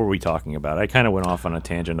anyway, what were we talking about? I kind of went off on a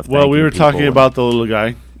tangent of. Well, we were talking about the little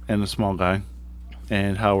guy and the small guy,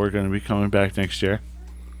 and how we're going to be coming back next year.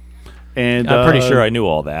 And I'm pretty sure I knew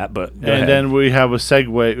all that, but then we have a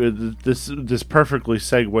segue. This perfectly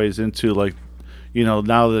segues into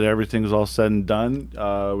now that everything's all said and done,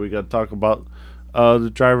 we got to talk about the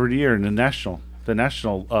driver of the year and the national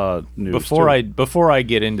news. Before I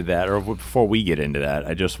get into that, or before we get into that,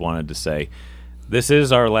 I just wanted to say, this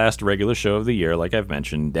is our last regular show of the year. Like I've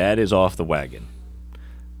mentioned, Dad is off the wagon,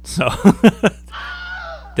 so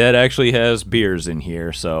Dad actually has beers in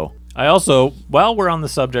here. So I also, while we're on the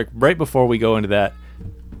subject, right before we go into that,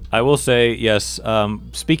 I will say yes.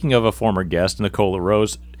 Speaking of a former guest, Nicola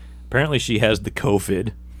Rose. Apparently, she has the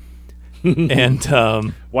COVID,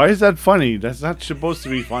 and why is that funny? That's not supposed to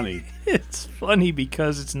be funny. It's funny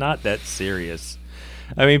because it's not that serious.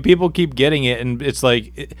 I mean, people keep getting it, and it's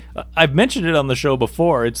like I've mentioned it on the show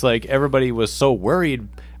before. It's like everybody was so worried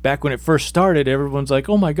back when it first started. Everyone's like,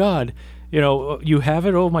 "Oh my God, you have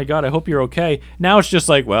it. Oh my God, I hope you're okay." Now it's just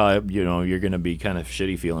like, well, you're gonna be kind of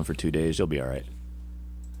shitty feeling for 2 days. You'll be all right.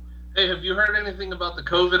 Hey, have you heard anything about the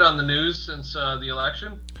COVID on the news since the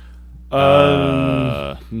election? They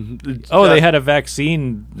had a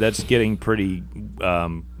vaccine that's getting pretty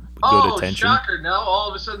good attention. Oh, shocker. Now all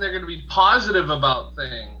of a sudden they're going to be positive about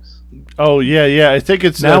things. Oh, yeah. I think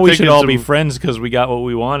it's... Now we should all be friends because we got what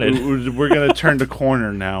we wanted. We're going to turn the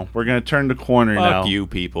corner now. Fuck you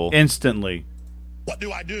people. Instantly. What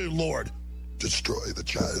do I do, Lord? Destroy the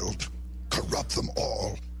child. Corrupt them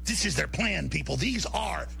all. This is their plan, people. These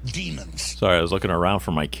are demons. Sorry, I was looking around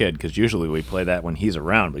for my kid, because usually we play that when he's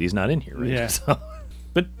around, but he's not in here, right? Yeah. So,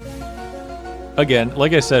 but, again,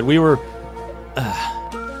 like I said, we were...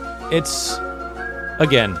 it's...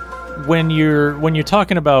 Again, when you're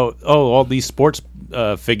talking about, all these sports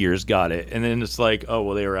figures got it, and then it's like, oh,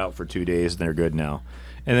 well, they were out for 2 days, and they're good now.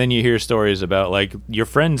 And then you hear stories about, your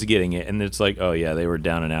friends getting it, and it's like, oh, yeah, they were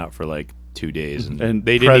down and out for, 2 days, and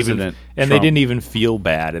they didn't even feel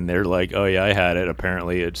bad, and they're like, "Oh yeah, I had it.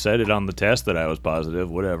 Apparently, it said it on the test that I was positive.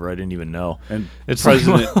 Whatever, I didn't even know." And it's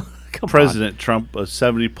President Trump, a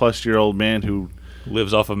 70-plus-year-old man who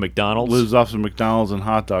lives off of McDonald's, and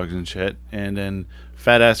hot dogs and shit, and then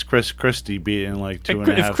fat ass Chris Christie beat it in 2.5 3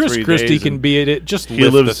 days. If Chris Christie can beat it, just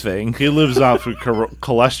lift the thing. He lives off of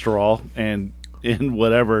cholesterol and in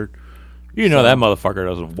whatever. That motherfucker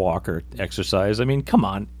doesn't walk or exercise. I mean, come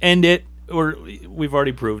on, end it. Or we've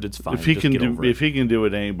already proved it's fine. If he can do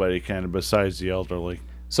it, anybody can, besides the elderly.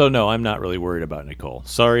 So no, I'm not really worried about Nicole.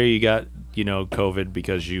 Sorry you got COVID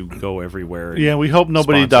because you go everywhere. Yeah, we hope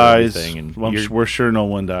nobody dies. We're sure no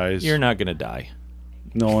one dies. You're not gonna die.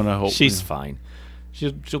 No one. I hope she's fine.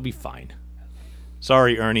 She'll be fine.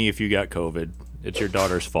 Sorry, Ernie, if you got COVID. It's your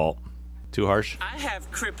daughter's fault. Too harsh? I have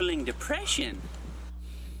crippling depression.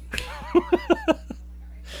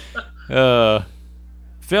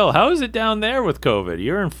 Phil, how is it down there with COVID?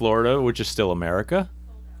 You're in Florida, which is still America.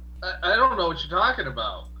 I don't know what you're talking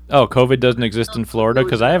about. Oh, COVID doesn't exist in Florida?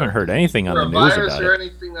 Because I haven't heard anything on the news about it. Or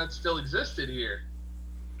anything that still existed here.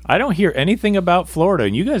 I don't hear anything about Florida,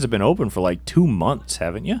 and you guys have been open for 2 months,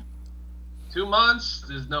 haven't you? 2 months.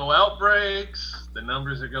 There's no outbreaks. The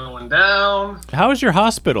numbers are going down. How's your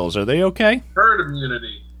hospitals? Are they okay? Herd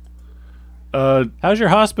immunity. How's your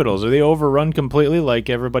hospitals? Are they overrun completely like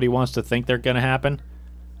everybody wants to think they're going to happen?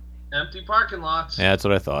 Empty parking lots. Yeah, that's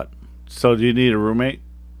what I thought. So do you need a roommate?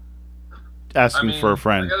 Asking for a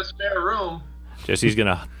friend. I got a spare room. Jesse's going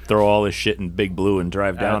to throw all his shit in Big Blue and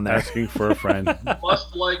drive down there. Asking for a friend.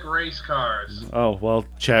 Must like race cars. Oh, well,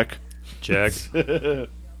 check. Done.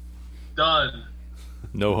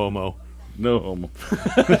 No homo. No homo.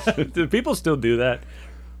 Do people still do that?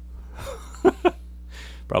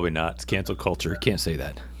 Probably not. It's cancel culture. Can't say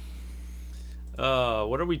that.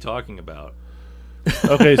 What are we talking about?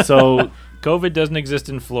 Okay, so COVID doesn't exist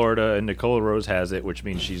in Florida, and Nicola Rose has it, which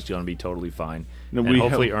means she's going to be totally fine. And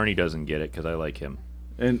hopefully Ernie doesn't get it, because I like him.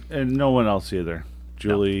 And no one else either.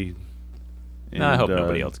 Julie. No. I hope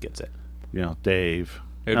nobody else gets it. Dave.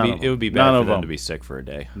 It would be bad for them to be sick for a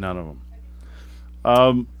day. None of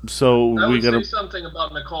them. So I we would got say something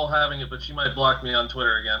about Nicole having it, but she might block me on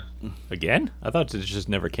Twitter again. Again? I thought it just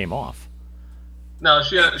never came off. No,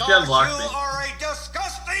 she unblocked me. You are a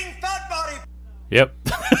disgusting fat body. Yep.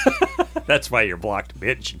 That's why you're blocked,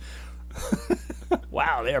 bitch.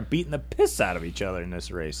 Wow, they are beating the piss out of each other in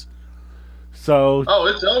this race. So. Oh,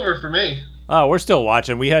 it's over for me. Oh, we're still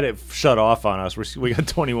watching. We had it shut off on us. We got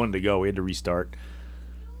 21 to go. We had to restart.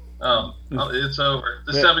 Oh, it's over.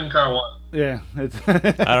 The 7-car won. Yeah. I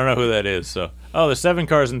don't know who that is. So, the 7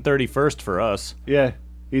 car's in 31st for us. Yeah.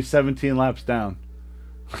 He's 17 laps down.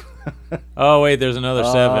 Oh wait, there's another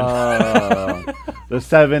 7. The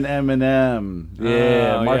 7 M&M.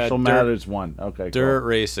 Yeah, Marshall Mathers won. Okay, Dirt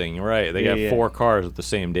racing, right? They got 4 cars with the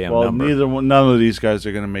same damn number. None of these guys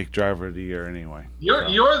are going to make driver of the year anyway.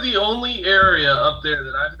 You're the only area up there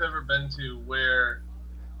that I've ever been to where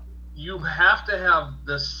you have to have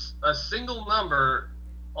a single number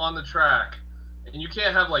on the track, and you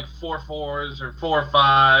can't have like 4 4s or 4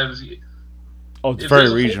 5s. Oh, it's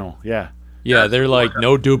very regional. Yeah. Yeah, they're like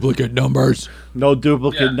no duplicate numbers. No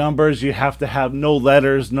duplicate numbers. You have to have no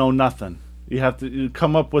letters, no nothing. You have to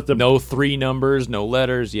come up with no 3 numbers, no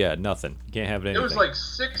letters. Yeah, nothing. You can't have anything. It was like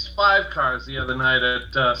 6 5 cars the other night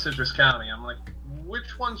at Citrus County. I'm like,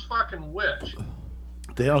 which one's fucking which?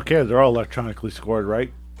 They don't care. They're all electronically scored,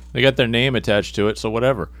 right? They got their name attached to it, so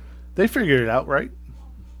whatever. They figured it out, right?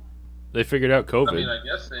 They figured out COVID. I mean, I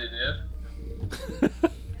guess they did.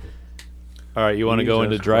 All right, you want to go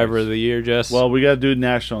into driver of the year, Jess? Well, we got to do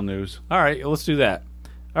national news. All right, let's do that.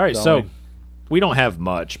 All right, so we don't have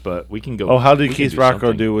much, but we can go. Oh, how did Keith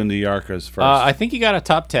Rocco do in the ARCAs first? I think he got a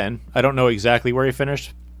top 10. I don't know exactly where he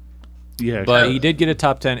finished. Yeah, but he did get a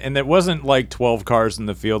top 10, and there wasn't like 12 cars in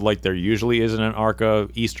the field like there usually is in an ARCA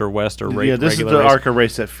East or West or race. Yeah, this is the ARCA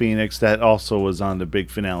race at Phoenix that also was on the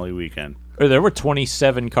big finale weekend. There were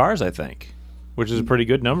 27 cars, I think, which is a pretty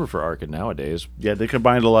good number for ARCA nowadays. Yeah, they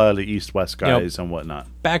combined a lot of the East-West guys and whatnot.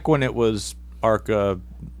 Back when it was ARCA,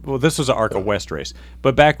 well, this was an ARCA West race,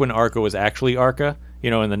 but back when ARCA was actually ARCA,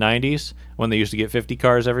 in the 90s, when they used to get 50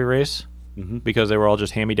 cars every race, because they were all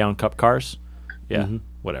just hand-me-down cup cars. Yeah,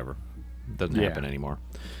 whatever. Doesn't happen anymore.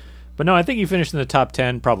 But no, I think he finished in the top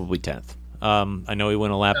 10, probably 10th. I know he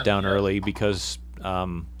went a lap down early because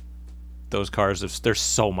those cars, there's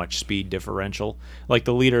so much speed differential. Like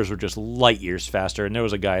the leaders were just light years faster, and there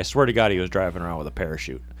was a guy, I swear to God, he was driving around with a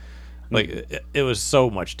parachute. Like it was so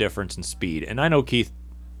much difference in speed. And I know Keith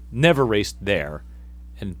never raced there,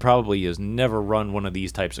 and probably has never run one of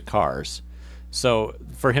these types of cars. So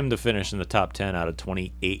for him to finish in the top 10 out of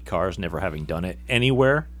 28 cars, never having done it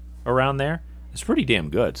anywhere around there, it's pretty damn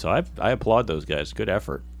good. So I applaud those guys. Good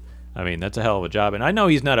effort. I mean, that's a hell of a job. And I know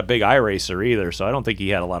he's not a big iRacer either, so I don't think he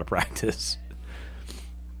had a lot of practice.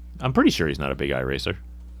 I'm pretty sure he's not a big iRacer.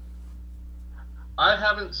 I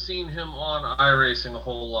haven't seen him on iRacing a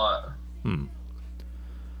whole lot.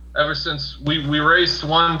 Ever since we raced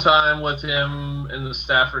one time with him in the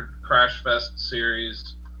Stafford Crash Fest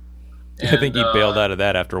series. And, I think he bailed out of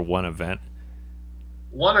that after one event.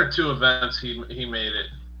 1 or 2 events he made it.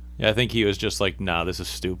 Yeah, I think he was just like, nah, this is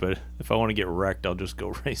stupid. If I want to get wrecked, I'll just go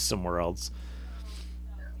race somewhere else.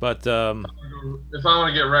 But if I want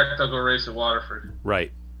to get wrecked, I'll go race at Waterford.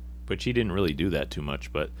 Right. But he didn't really do that too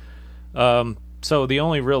much. But so the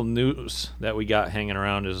only real news that we got hanging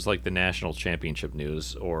around is like the national championship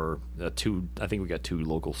news, or I think we got 2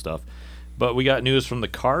 local stuff. But we got news from the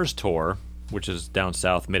Cars Tour, which is down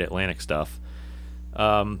south, Mid-Atlantic stuff.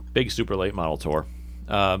 Big super late model tour.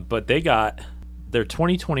 But they got their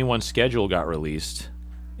 2021 schedule got released,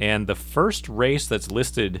 and the first race that's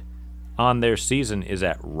listed on their season is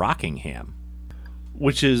at Rockingham.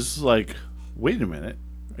 Which is like, wait a minute.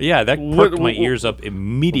 Yeah, that perked my ears up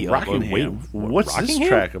immediately. Rockingham? What's Rockingham? This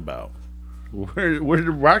track about? Where did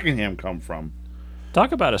Rockingham come from?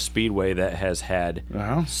 Talk about a speedway that has had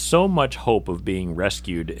so much hope of being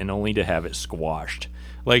rescued and only to have it squashed.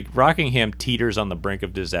 Like, Rockingham teeters on the brink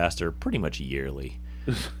of disaster pretty much yearly.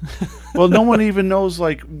 Well, no one even knows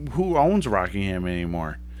like who owns Rockingham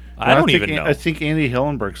anymore. I don't even know. I think Andy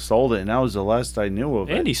Hillenberg sold it, and that was the last I knew of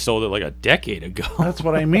it. Andy sold it like a decade ago. That's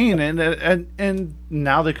what I mean. And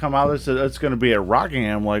now they come out and say it's going to be at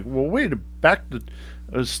Rockingham. Like, well, wait,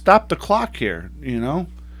 stop the clock here.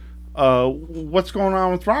 What's going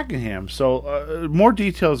on with Rockingham? So more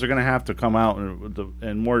details are going to have to come out,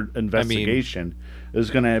 and more investigation is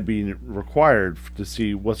going to be required to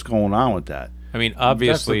see what's going on with that. I mean,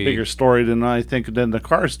 obviously, that's a bigger story than the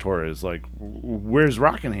Cars Tour is. Like, where's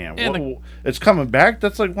Rockingham? It's coming back.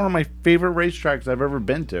 That's like one of my favorite racetracks I've ever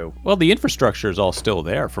been to. Well, the infrastructure is all still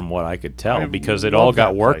there, from what I could tell, because it all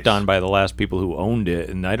got worked on by the last people who owned it,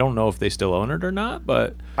 and I don't know if they still own it or not.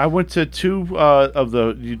 But I went to 2 of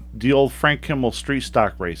the old Frank Kimmel street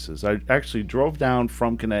stock races. I actually drove down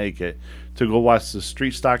from Connecticut to go watch the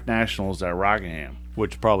Street Stock Nationals at Rockingham.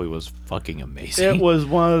 Which probably was fucking amazing. It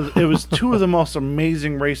was 2 of the most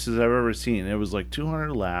amazing races I've ever seen. It was like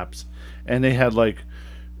 200 laps, and they had like,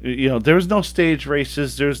 there was no stage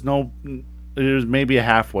races. There's maybe a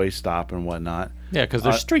halfway stop and whatnot. Yeah, because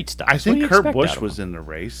they're street stock. I think Kurt Busch was in the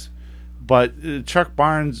race, But Chuck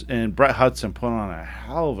Barnes and Bret Hudson put on a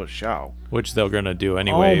hell of a show. Which they're going to do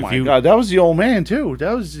anyway. Oh, my God. That was the old man, too.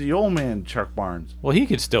 That was the old man, Chuck Barnes. Well, he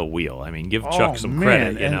could still wheel. I mean, give Chuck some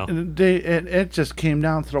credit, you know. And it just came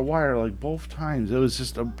down to the wire, like, both times. It was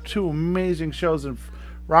just two amazing shows. And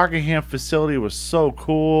Rockingham facility was so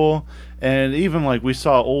cool. And even, like, we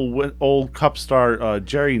saw old Cup star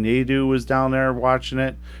Jerry Nadeau was down there watching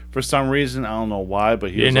it. For some reason, I don't know why,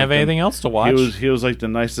 but he didn't have anything else to watch. He was like the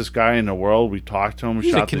nicest guy in the world. We talked to him.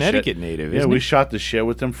 He's a Connecticut native, isn't he? We shot the shit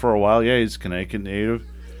with him for a while. Yeah, he's a Connecticut native.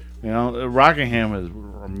 You know, Rockingham is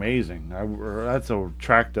amazing. That's a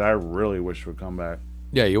track that I really wish would come back.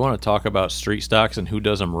 Yeah, you want to talk about street stocks and who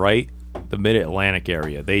does them right? The Mid-Atlantic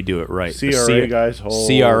area. They do it right. CRA guys.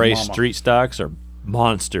 CRA mama. Street stocks are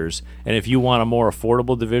monsters. And if you want a more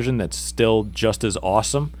affordable division that's still just as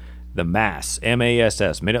awesome, the MASS,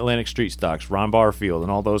 M-A-S-S, Mid-Atlantic Street Stocks, Ron Barfield, and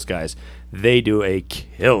all those guys, they do a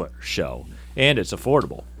killer show. And it's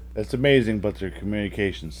affordable. It's amazing, but their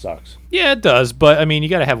communication sucks. Yeah, it does. But, I mean, you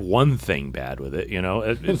got to have one thing bad with it, you know?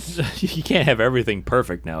 You can't have everything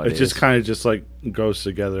perfect nowadays. It just kind of just, like, goes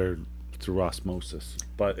together through osmosis.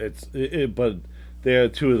 But but they are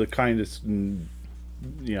two of the kindest,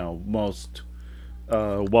 most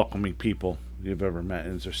welcoming people you've ever met.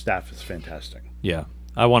 And their staff is fantastic. Yeah.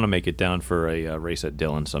 I want to make it down for a race at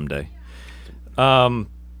Dillon someday.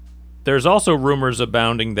 There's also rumors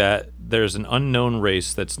abounding that there's an unknown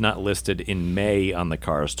race that's not listed in May on the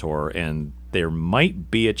Cars Tour, and there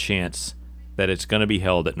might be a chance that it's going to be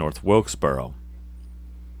held at North Wilkesboro.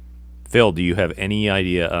 Phil, do you have any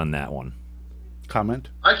idea on that one? Comment?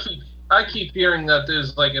 I keep hearing that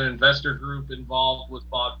there's like an investor group involved with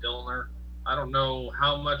Bob Dillner. I don't know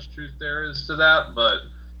how much truth there is to that, but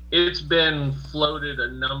it's been floated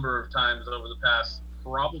a number of times over the past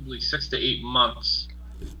probably 6 to 8 months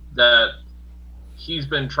that he's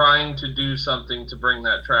been trying to do something to bring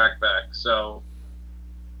that track back. So,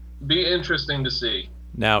 be interesting to see.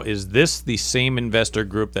 Now, is this the same investor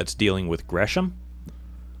group that's dealing with Gresham?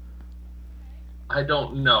 I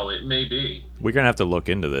don't know. It may be. We're going to have to look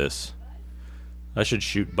into this. I should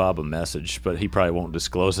shoot Bob a message, but he probably won't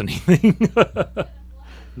disclose anything.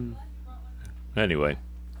 Anyway.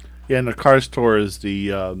 Yeah, and the Cars Tour is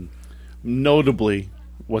the notably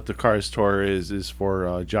what the Cars Tour is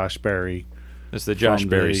for Josh Berry. It's the Josh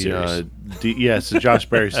Berry series. It's the Josh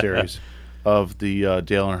Berry series of the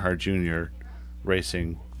Dale Earnhardt Jr.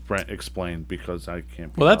 racing. Brent explained because I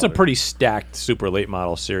can't. Well, that's a pretty stacked super late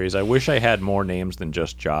model series. I wish I had more names than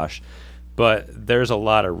just Josh, but there's a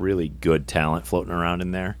lot of really good talent floating around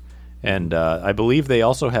in there. And I believe they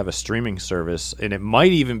also have a streaming service, and it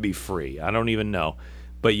might even be free. I don't even know.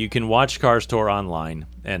 But you can watch Cars Tour online,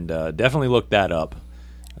 and definitely look that up.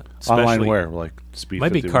 Online where? Like Speed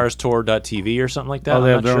might 51? Be carstour.tv or something like that. Oh,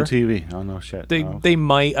 they have their own TV. Oh, no shit. They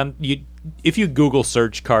might. If you Google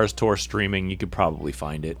search Cars Tour streaming, you could probably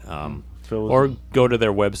find it. Or go to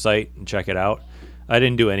their website and check it out. I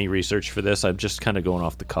didn't do any research for this. I'm just kind of going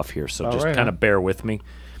off the cuff here, so just kind of bear with me.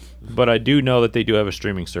 But I do know that they do have a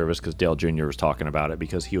streaming service because Dale Jr. was talking about it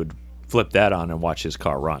because he would flip that on and watch his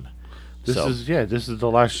car run. This is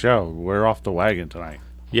the last show. We're off the wagon tonight.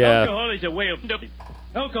 Yeah. Alcohol is a way of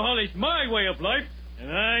alcohol is my way of life,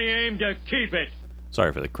 and I aim to keep it.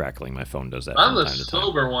 Sorry for the crackling. My phone does that. I'm the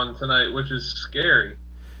sober one tonight, which is scary.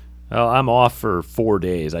 Well, I'm off for 4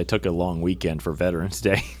 days. I took a long weekend for Veterans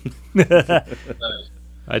Day.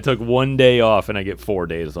 I took 1 day off, and I get 4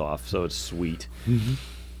 days off, so it's sweet. Mm-hmm.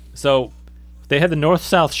 So they had the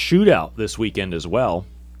North-South Shootout this weekend as well,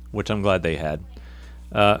 which I'm glad they had.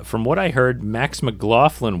 From what I heard, Max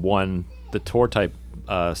McLaughlin won the tour type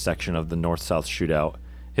section of the North-South Shootout.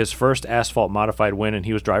 His first asphalt modified win, and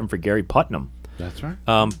he was driving for Gary Putnam. That's right.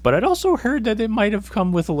 But I'd also heard that it might have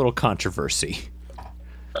come with a little controversy.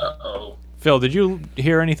 Uh-oh. Phil, did you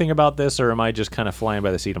hear anything about this, or am I just kind of flying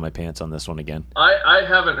by the seat of my pants on this one again? I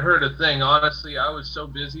haven't heard a thing. Honestly, I was so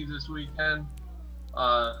busy this weekend.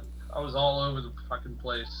 I was all over the fucking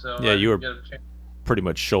place. So yeah, you were pretty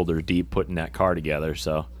much shoulder deep putting that car together.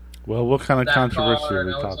 So, well, what kind of controversy are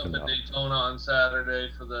we talking about? Daytona on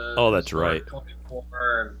Saturday for the. Oh, that's right. 24.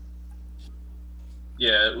 And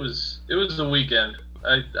yeah, it was a weekend.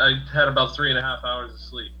 I had about 3.5 hours of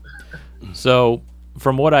sleep. So,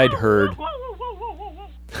 from what I'd heard,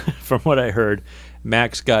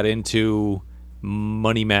 Max got into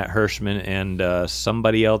Money Matt Hirschman and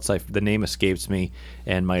somebody else. The name escapes me,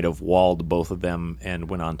 and might have walled both of them and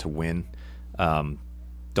went on to win.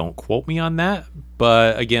 Don't quote me on that,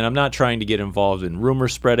 but again, I'm not trying to get involved in rumor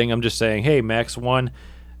spreading. I'm just saying, hey, Max won.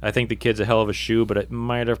 I think the kid's a hell of a shoe, but it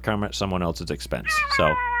might have come at someone else's expense.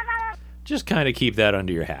 So just kind of keep that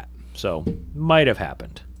under your hat. So, might have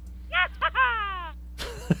happened.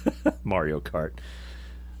 Mario Kart.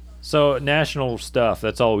 So, national stuff.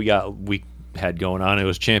 That's all we had going on. It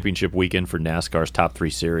was championship weekend for NASCAR's top 3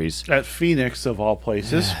 series. At Phoenix, of all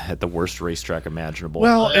places. At the worst racetrack imaginable.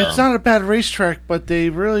 Well, it's not a bad racetrack, but they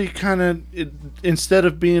really kind of, instead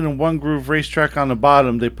of being a one-groove racetrack on the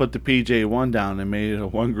bottom, they put the PJ1 down and made it a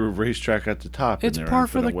one-groove racetrack at the top. It's par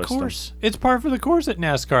for the course. It's par for the course at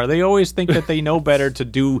NASCAR. They always think that they know better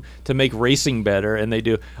to make racing better, and they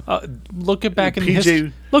do. Look back in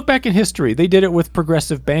history. They did it with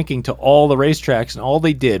progressive banking to all the racetracks, and all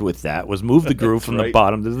they did with that was move the groove from the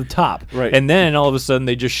bottom to the top. Right. And then all of a sudden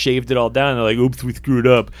they just shaved it all down. They're like, oops, we screwed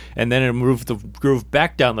up. And then it moved the groove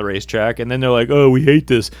back down the racetrack. And then they're like, oh, we hate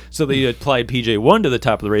this. So they applied PJ1 to the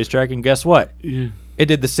top of the racetrack. And guess what? Yeah. It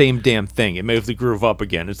did the same damn thing. It moved the groove up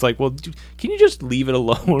again. It's like, well, can you just leave it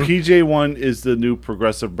alone? PJ1 is the new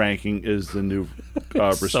progressive banking, is the new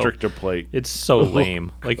restrictor plate. It's so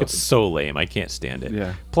lame. Like, it's so lame. I can't stand it.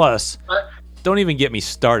 Yeah. Plus, don't even get me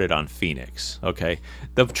started on Phoenix, okay?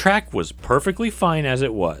 The track was perfectly fine as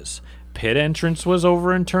it was. Pit entrance was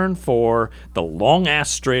over in turn 4. The long-ass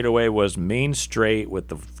straightaway was main straight with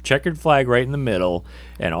the checkered flag right in the middle,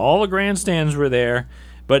 and all the grandstands were there.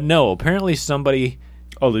 But no, apparently somebody...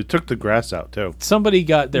 Oh, they took the grass out, too. Somebody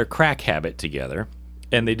got their crack habit together,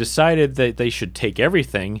 and they decided that they should take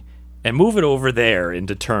everything and move it over there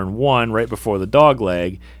into turn 1 right before the dog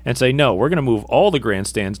leg and say, no, we're going to move all the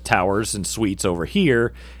grandstands, towers, and suites over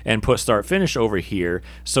here and put start-finish over here.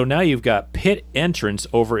 So now you've got pit entrance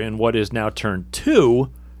over in what is now turn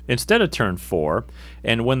 2 instead of turn 4.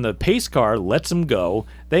 And when the pace car lets them go,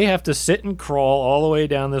 they have to sit and crawl all the way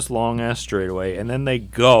down this long-ass straightaway, and then they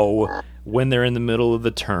go when they're in the middle of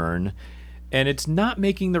the turn. And it's not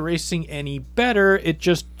making the racing any better. It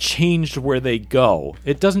just changed where they go.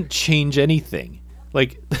 It doesn't change anything.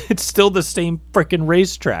 Like, it's still the same frickin'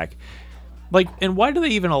 racetrack. Like, and why do they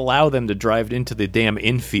even allow them to drive into the damn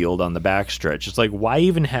infield on the backstretch? It's like, why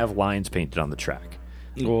even have lines painted on the track?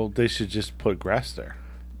 Well, they should just put grass there.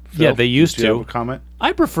 Phil, yeah, they used to. You have a comment?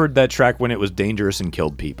 I preferred that track when it was dangerous and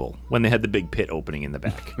killed people. When they had the big pit opening in the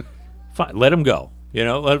back. Fine, let them go. You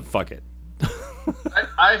know, fuck it.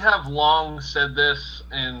 I have long said this,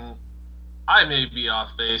 and I may be off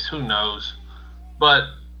base, who knows. But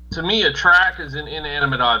to me, a track is an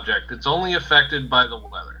inanimate object. It's only affected by the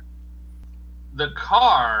weather. The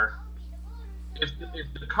car, if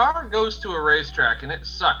the car goes to a racetrack and it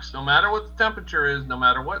sucks, no matter what the temperature is, no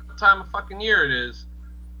matter what time of fucking year it is,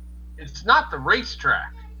 it's not the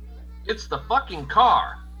racetrack. It's the fucking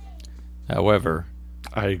car. However,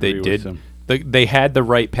 I agree with him. They had the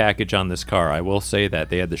right package on this car. I will say that.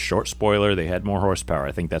 They had the short spoiler. They had more horsepower.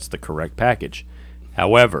 I think that's the correct package.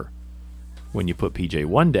 However, when you put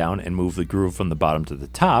PJ1 down and move the groove from the bottom to the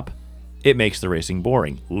top, it makes the racing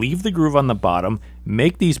boring. Leave the groove on the bottom,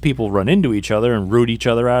 make these people run into each other and root each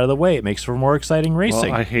other out of the way. It makes for more exciting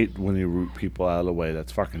racing. Well, I hate when you root people out of the way.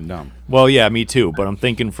 That's fucking dumb. Well, yeah, me too. But I'm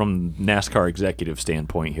thinking from NASCAR executive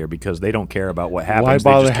standpoint here because they don't care about what happens.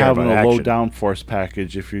 Why bother they just care having about a low action. downforce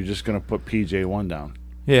package if you're just going to put PJ1 down?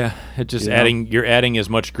 Yeah, it just you're adding as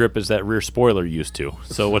much grip as that rear spoiler used to.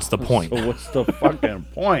 So what's the point? So what's the fucking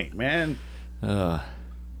point, man? Yeah,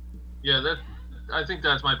 I think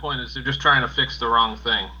that's my point, is they're just trying to fix the wrong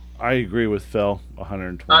thing. I agree with Phil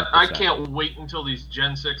 120%. I can't wait until these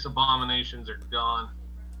Gen 6 abominations are gone.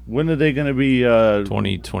 When are they going to be...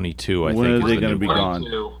 2022, I think. When are they going to be gone?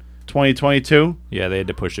 2022? Yeah, they had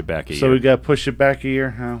to push it back a year. So we got to push it back a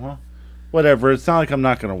year? Well, whatever. It's not like I'm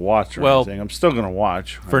not going to watch or anything. I'm still going to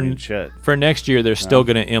watch. For next year, they're still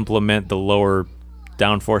going to implement the lower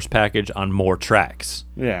downforce package on more tracks.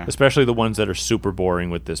 Yeah. Especially the ones that are super boring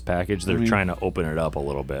with this package. They're trying to open it up a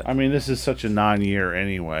little bit. I mean, this is such a non-year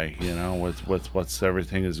anyway, you know, with what's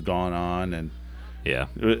everything has gone on, and yeah,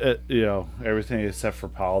 you know, everything except for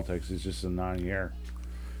politics is just a non-year.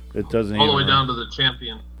 It doesn't all the way down to the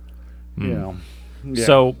champion. You know. Yeah.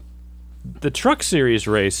 So the Truck Series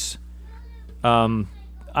race,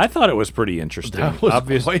 I thought it was pretty interesting. That was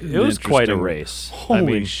it was quite a race.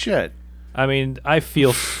 Holy shit. I mean, I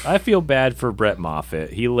feel bad for Brett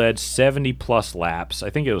Moffitt. He led 70-plus laps. I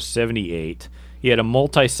think it was 78. He had a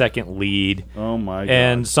multi-second lead. Oh, my God.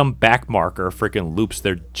 And some back marker freaking loops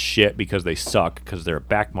their shit because they suck because they're a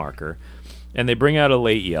back marker. And they bring out a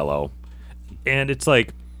late yellow. And it's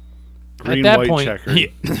like, green, at that white point,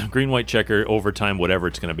 checker. Green, white checker, overtime, whatever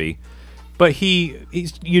it's going to be. But he's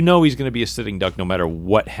going to be a sitting duck no matter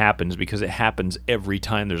what happens because it happens every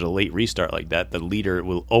time there's a late restart like that. The leader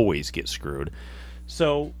will always get screwed.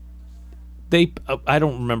 So I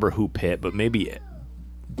don't remember who pit, but maybe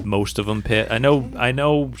most of them pit. I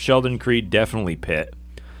know Sheldon Creed definitely pit,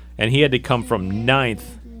 and he had to come from 9th.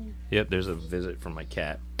 Yep, there's a visit from my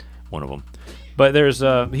cat, one of them. But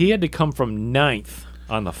he had to come from 9th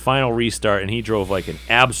on the final restart, and he drove like an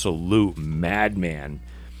absolute madman,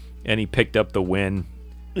 and he picked up the win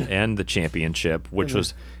and the championship, which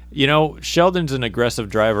was, Sheldon's an aggressive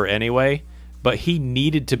driver anyway, but he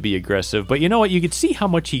needed to be aggressive. But you know what? You could see how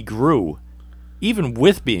much he grew, even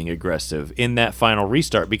with being aggressive in that final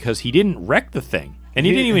restart, because he didn't wreck the thing, and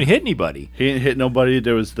he didn't even hit anybody. He didn't hit nobody.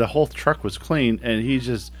 The whole truck was clean, and he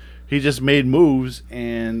just made moves,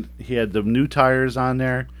 and he had the new tires on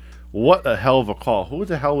there. What a hell of a call! Who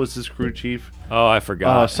the hell was this crew chief? Oh, I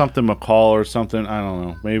forgot. Something McCall or something. I don't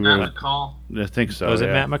know. Maybe Matt McCall. I think so. Was it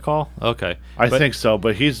Matt McCall? Okay, I think so.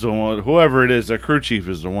 But he's the one. Whoever it is, the crew chief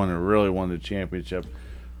is the one that really won the championship.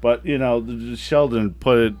 But Sheldon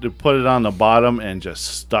put it on the bottom and just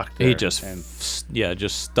stuck there. He just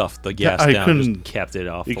stuffed the gas down, and just kept it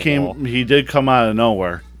off. Wall. He did come out of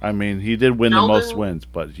nowhere. I mean, he did win the most wins,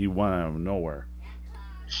 but he went out of nowhere.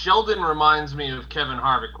 Sheldon reminds me of Kevin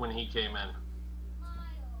Harvick when he came in.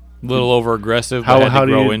 A little over aggressive. How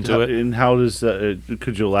do you grow into it? And how does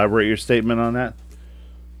could you elaborate your statement on that?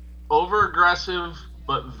 Over aggressive,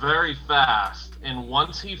 but very fast. And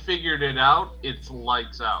once he figured it out, it's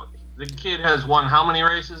lights out. The kid has won how many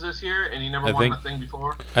races this year, and he never won a thing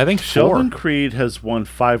before? I think 4. Sheldon Creed has won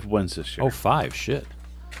 5 wins this year. Oh, 5, shit.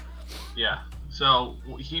 Yeah. So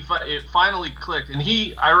it finally clicked, and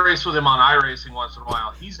I race with him on iRacing once in a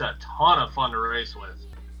while. He's a ton of fun to race with.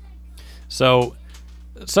 So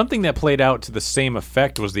something that played out to the same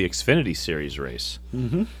effect was the Xfinity Series race.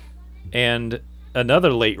 Mm-hmm. And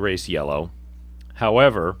another late race yellow.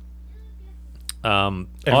 However, Austin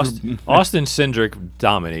Cindric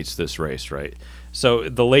dominates this race, right? So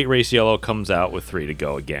the late race yellow comes out with 3 to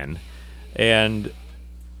go again. And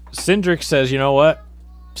Cindric says, you know what?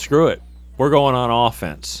 Screw it. We're going on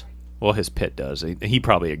offense. Well, his pit does. He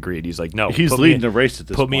probably agreed. He's like, no. He's leading the race at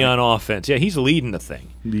this point. Put me on offense. Yeah, he's leading the thing.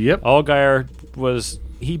 Yep. Allgaier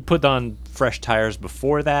he put on fresh tires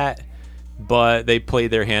before that, but they played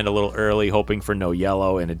their hand a little early, hoping for no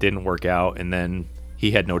yellow, and it didn't work out. And then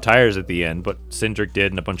he had no tires at the end, but Cindric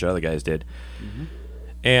did, and a bunch of other guys did. Mm-hmm.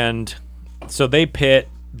 And so they pit,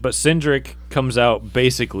 but Cindric comes out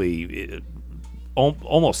basically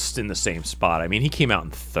almost in the same spot. I mean, he came out in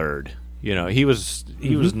 3rd. He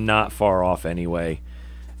was not far off anyway.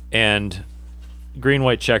 And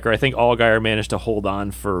green-white checker, I think Allgaier managed to hold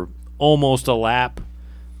on for almost a lap,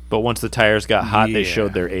 but once the tires got hot, they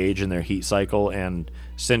showed their age and their heat cycle, and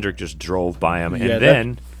Cindric just drove by him. Yeah, and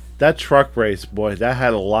then that truck race, boy, that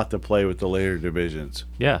had a lot to play with the later divisions.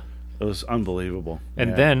 Yeah. It was unbelievable.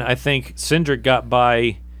 And then I think Cindric got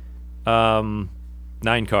by 9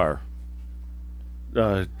 car.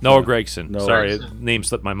 Noah Gragson. Sorry, name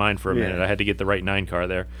slipped my mind for a minute. I had to get the right 9 car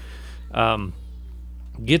there.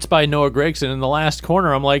 Gets by Noah Gragson in the last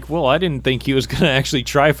corner. I'm like, well, I didn't think he was going to actually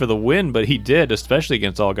try for the win, but he did, especially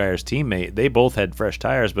against Allgaier's teammate. They both had fresh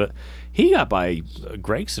tires, but he got by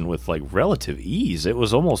Gragson with like relative ease. It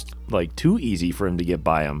was almost like too easy for him to get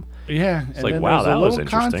by him. Yeah, it's like, wow, that was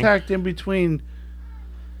interesting. Contact in between.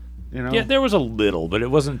 Yeah, there was a little, but it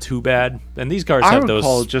wasn't too bad. And these cars have those. I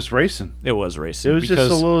would call it just racing. It was racing. It was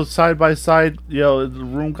just a little side by side. The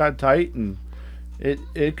room got tight, and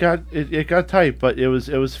it got tight, but it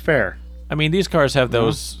was fair. I mean, these cars have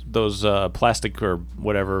those plastic or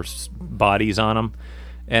whatever bodies on them,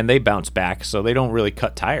 and they bounce back, so they don't really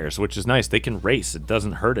cut tires, which is nice. They can race; it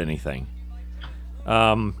doesn't hurt anything.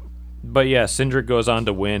 But yeah, Cindric goes on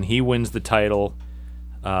to win. He wins the title.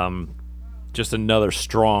 Just another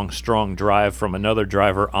strong drive from another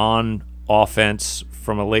driver on offense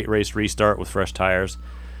from a late race restart with fresh tires,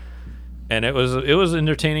 and it was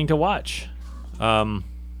entertaining to watch. I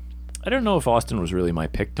don't know if Austin was really my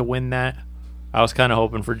pick to win that. I was kind of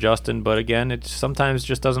hoping for Justin, but again, it sometimes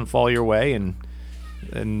just doesn't fall your way, and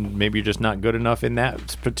maybe you're just not good enough in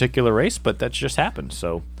that particular race. But that's just happened.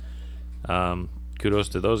 So, kudos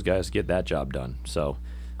to those guys to get that job done. So.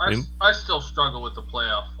 I still struggle with the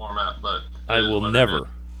playoff format, but I will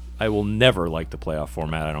never like the playoff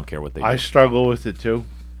format. I don't care what they do. I struggle with it too.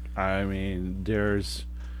 I mean, there's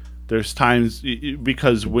times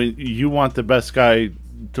because when you want the best guy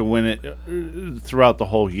to win it throughout the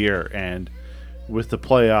whole year, and with the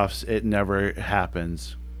playoffs, it never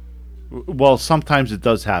happens. Well, sometimes it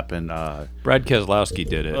does happen. Brad Keselowski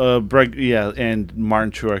did it. And Martin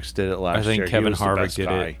Truex did it last year. I think Kevin Harvick did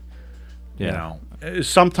it. Yeah.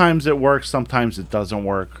 Sometimes it works, sometimes it doesn't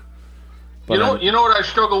work. But you know what I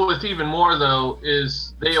struggle with even more though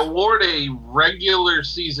is they award a regular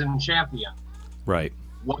season champion. Right.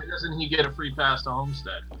 Why doesn't he get a free pass to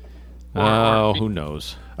Homestead? Who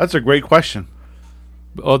knows? That's a great question.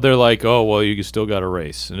 Oh, they're like, oh, well, you still got a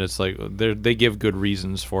race. And it's like, they give good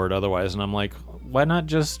reasons for it otherwise. And I'm like, why not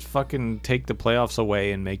just fucking take the playoffs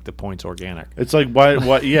away and make the points organic? It's like, why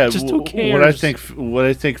yeah. Just who cares? What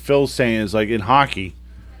I think Phil's saying is, like, in hockey,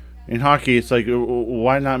 it's like,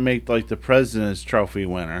 why not make, like, the President's Trophy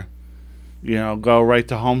winner, go right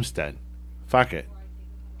to Homestead? Fuck it.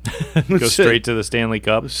 Go straight to the Stanley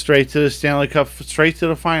Cup? Straight to the Stanley Cup, straight to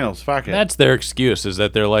the finals. Fuck it. That's their excuse, is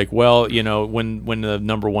that they're like, well, when the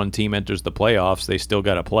number one team enters the playoffs, they still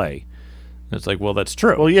got to play. And it's like, well, that's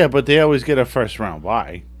true. Well, yeah, but they always get a first-round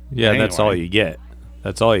bye. Yeah, anyway. That's all you get.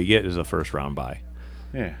 That's all you get is a first-round bye.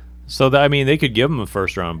 Yeah. So, they could give them a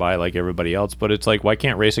first-round bye like everybody else, but it's like, why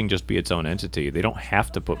can't racing just be its own entity? They don't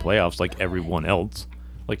have to put playoffs like everyone else.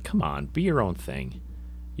 Like, come on, be your own thing.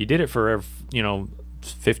 You did it for,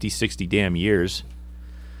 50, 60 damn years.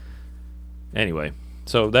 Anyway,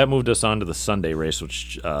 so that moved us on to the Sunday race,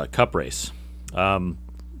 which Cup race.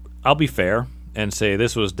 I'll be fair and say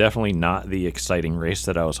this was definitely not the exciting race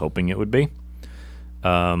that I was hoping it would be.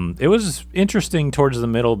 It was interesting towards the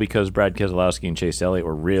middle because Brad Keselowski and Chase Elliott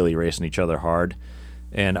were really racing each other hard,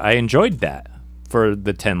 and I enjoyed that for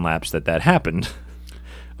the 10 laps that happened.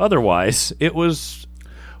 Otherwise, it was...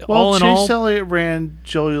 Well, Chase Elliott ran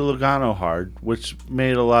Joey Logano hard, which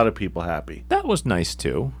made a lot of people happy. That was nice,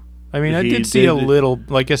 too. I mean, I did see a little...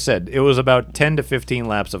 Like I said, it was about 10 to 15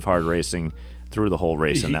 laps of hard racing through the whole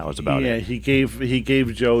race, and that was about it. Yeah, he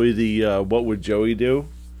gave Joey the what would Joey do?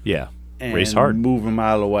 Yeah, and race hard. Move him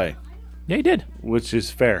out of the way. Yeah, he did. Which is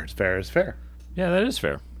fair. Fair is fair. Yeah, that is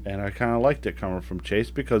fair. And I kind of liked it coming from Chase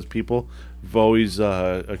because people have always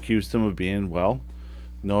accused him of being, well,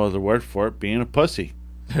 no other word for it, being a pussy.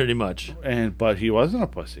 Pretty much. But he wasn't a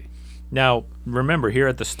pussy. Now, remember, here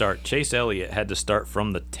at the start, Chase Elliott had to start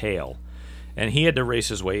from the tail. And he had to race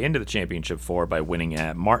his way into the championship four by winning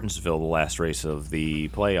at Martinsville, the last race of the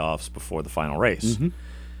playoffs before the final race. Mm-hmm.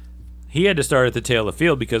 He had to start at the tail of the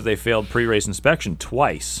field because they failed pre-race inspection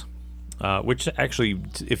twice. Which actually,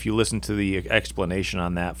 if you listen to the explanation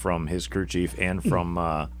on that from his crew chief and from,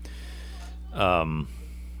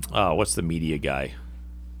 what's the media guy?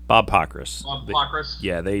 Bob Pockrass.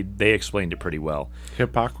 Yeah, they explained it pretty well.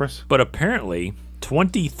 Hippocrates? But apparently,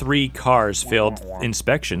 23 cars failed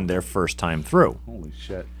inspection their first time through. Holy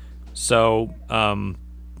shit. So,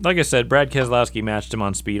 like I said, Brad Keselowski matched him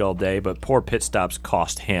on speed all day, but poor pit stops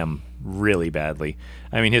cost him really badly.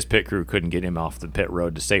 I mean, his pit crew couldn't get him off the pit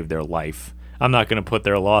road to save their life. I'm not going to put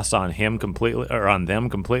their loss on him completely, or on them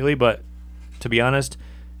completely, but to be honest,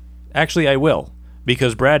 actually I will.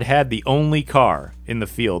 Because Brad had the only car in the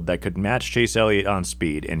field that could match Chase Elliott on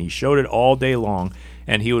speed, and he showed it all day long,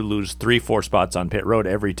 and he would lose 3-4 spots on pit road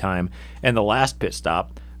every time. And the last pit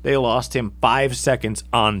stop, they lost him 5 seconds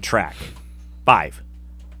on track. 5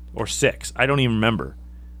 or 6, I don't even remember.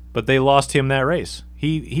 But they lost him that race.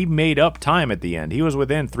 He made up time at the end. He was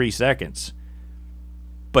within 3 seconds.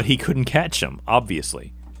 But he couldn't catch him,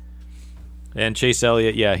 obviously. And Chase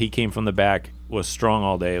Elliott, yeah, he came from the back, was strong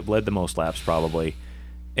all day, led the most laps probably,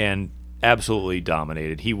 and absolutely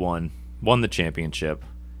dominated. He won the championship.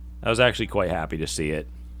 I was actually quite happy to see it.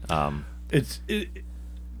 It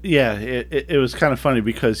was kind of funny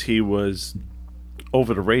because he was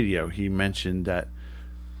over the radio. He mentioned that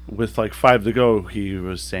with like 5 to go, he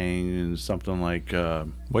was saying something like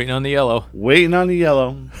waiting on the yellow,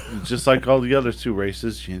 just like all the other 2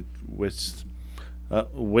 races,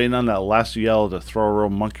 waiting on that last yellow to throw a real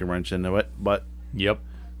monkey wrench into it. But yep,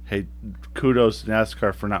 hey, kudos to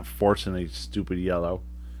NASCAR for not forcing a stupid yellow,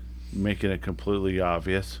 making it completely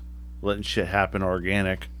obvious, letting shit happen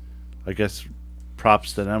organic. I guess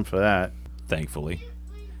props to them for that. Thankfully.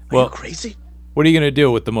 Are you crazy? What are you gonna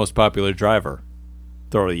do with the most popular driver?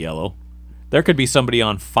 Throw the yellow. There could be somebody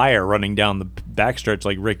on fire running down the backstretch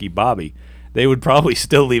like Ricky Bobby. They would probably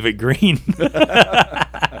still leave it green.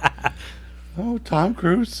 Oh, Tom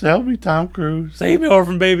Cruise. Help me, Tom Cruise. Save me,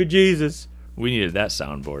 orphan baby Jesus. We needed that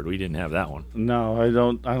soundboard. We didn't have that one. No, I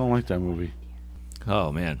don't like that movie.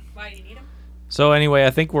 Oh, man. Why do you need them? So anyway,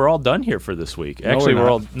 I think we're all done here for this week. Actually, we're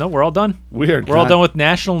all done. We're all done with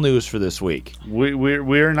national news for this week. We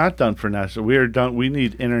are not done for national. We are done. We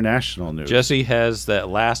need international news. Jesse has that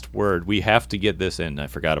last word. We have to get this in. I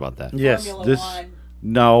forgot about that. Yes. Formula One.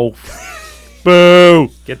 No. Boo.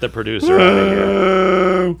 Get the producer out of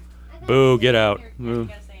here. Boo, get out.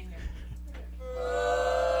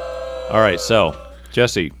 All right, so,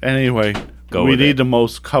 Jesse. Anyway, we need the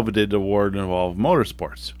most coveted award in all of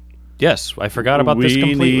motorsports. Yes, I forgot about this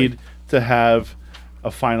completely. We need to have a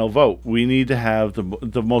final vote. We need to have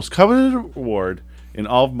the most coveted award in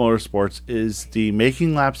all of motorsports is the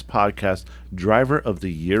Making Laps Podcast Driver of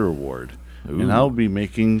the Year Award. Ooh. And I'll be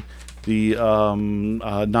making the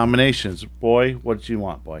nominations. Boy, what do you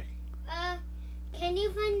want, boy? Can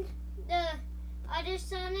you find the other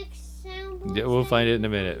Sonic sound? Yeah, we'll find it in a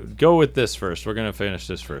minute. Go with this first. We're going to finish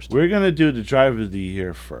this first. We're going to do the Driver of the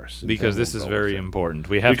Year first. Because this is very important.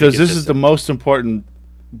 We have because to get this is the most important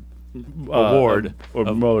award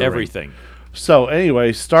of everything. So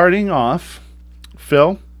anyway, starting off,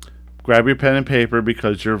 Phil, grab your pen and paper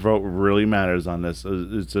because your vote really matters on this.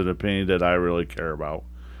 It's an opinion that I really care about.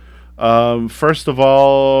 First of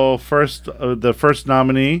all, the first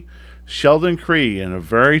nominee, Sheldon Creed, in a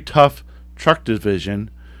very tough truck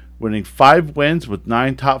division, winning 5 wins with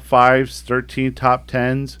 9 top 5s, 13 top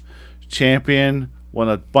 10s. Champion, won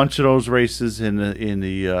a bunch of those races in the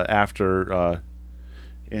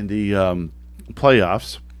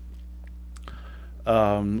playoffs.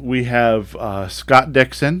 We have Scott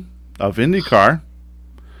Dixon of IndyCar,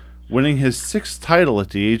 winning his 6th title at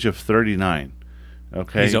the age of 39.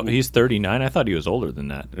 Okay, he's 39. I thought he was older than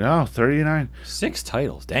that. No, 39. 6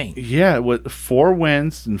 titles, dang. Yeah, with 4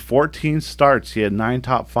 wins and 14 starts, he had 9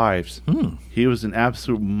 top 5s. He was an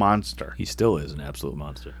absolute monster. He still is an absolute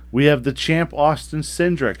monster. We have the champ Austin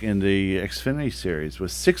Cindric in the Xfinity Series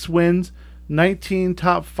with 6 wins, 19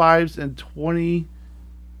 top 5s, and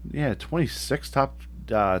 26 top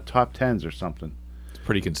 10s or something. It's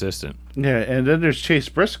pretty consistent. Yeah, and then there's Chase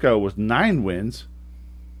Briscoe with 9 wins,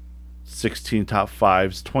 16 top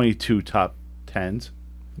 5s, 22 top 10s.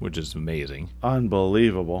 Which is amazing.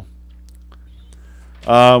 Unbelievable.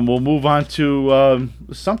 We'll move on to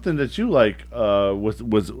something that you like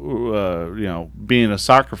with being a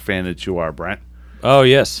soccer fan that you are, Brent. Oh,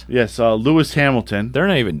 yes. Yes, Lewis Hamilton. They're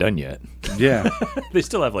not even done yet. Yeah. They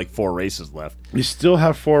still have like 4 races left. You still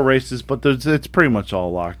have 4 races, but it's pretty much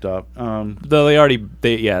all locked up.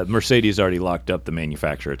 Though Mercedes already locked up the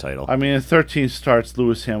manufacturer title. I mean, in 13 starts,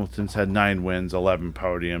 Lewis Hamilton's had 9 wins, 11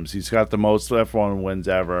 podiums. He's got the most F1 wins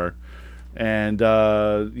ever. And,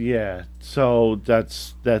 so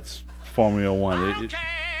that's Formula One. I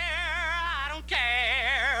don't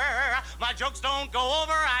care. My jokes don't go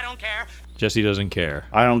over. I don't care. Jesse doesn't care.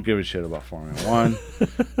 I don't give a shit about Formula One. That's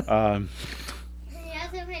a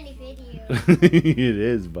funny video. It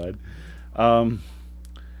is, bud. And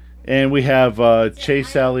we have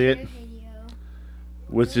Chase Elliott,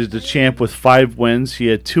 which is the champ with 5 wins. He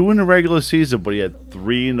had 2 in the regular season, but he had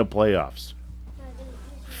 3 in the playoffs.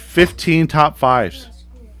 15 top 5s.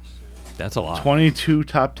 That's a lot. 22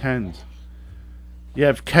 top 10s. You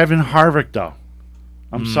have Kevin Harvick, though.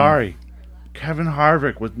 I'm sorry. Kevin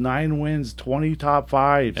Harvick with 9 wins, 20 top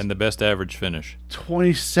 5s. And the best average finish.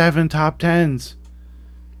 27 top 10s.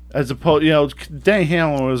 As opposed, Danny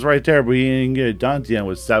Hamlin was right there, but he didn't get it done at the end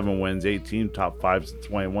with 7 wins, 18 top 5s, and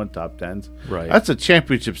 21 top 10s. Right. That's a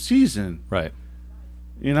championship season. Right.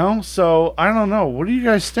 So I don't know. What do you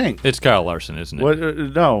guys think? It's Kyle Larson, isn't it? What?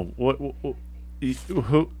 No. What?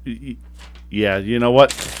 Who? Yeah. You know what?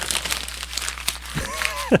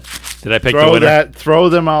 Did I pick the winner? Throw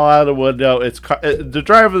them all out of the window. It's the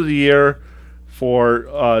driver of the year for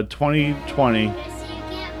 2020.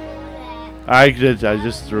 I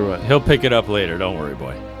just threw it. He'll pick it up later. Don't worry,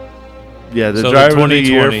 boy. Yeah, the driver of the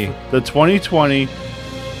year, the 2020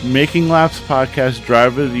 Making Laps Podcast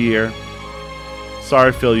driver of the year.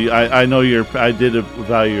 Sorry, Phil. I know I did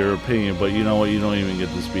value your opinion, but you know what? You don't even get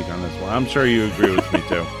to speak on this one. I'm sure you agree with me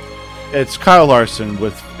too. It's Kyle Larson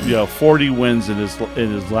with 40 wins in his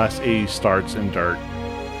last 80 starts in dirt.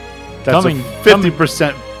 That's a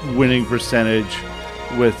 50% winning percentage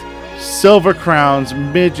with silver crowns,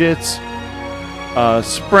 midgets,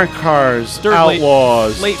 sprint cars,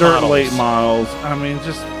 outlaws, late models. I mean,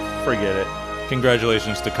 just forget it.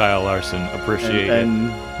 Congratulations to Kyle Larson. Appreciate it. And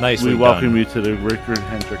nicely we welcome you to the Rickard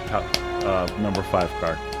Hendrick number 5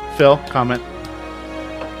 car. Phil, comment?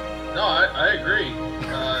 No, I agree.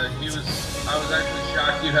 I was actually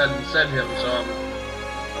shocked you hadn't said him, so I'm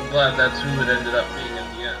glad that's who it ended up being in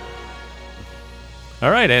the end.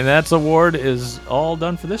 All right, and that award is all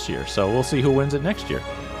done for this year, so we'll see who wins it next year.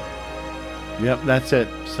 Yep, that's it.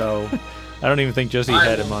 So I don't even think Jesse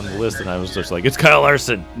had him on the list, and I was just like, it's Kyle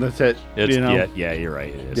Larson. That's it. Yeah, you're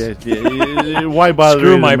right. It is. Yeah. Why bother?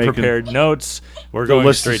 Screw my prepared notes. We're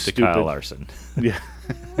going straight to Kyle Larson. Yeah.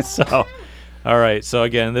 So, all right. So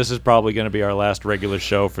again, this is probably going to be our last regular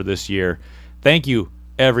show for this year. Thank you,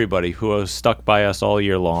 everybody who has stuck by us all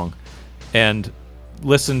year long and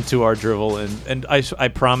listened to our drivel. And I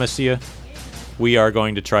promise you, we are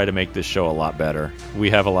going to try to make this show a lot better.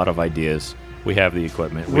 We have a lot of ideas. We have the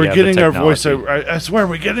equipment. We're getting our voice. I swear,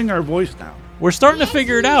 we're getting our voice now. we're starting to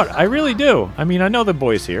figure it out. I really do. I mean, I know the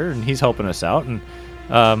boy's here, and he's helping us out, and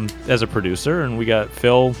as a producer, and we got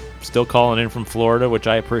Phil still calling in from Florida, which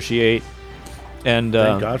I appreciate. And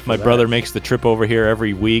my brother makes the trip over here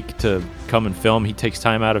every week to come and film. He takes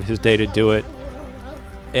time out of his day to do it.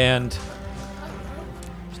 And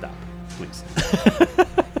stop, please.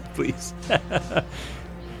 Please.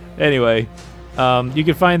 Anyway, you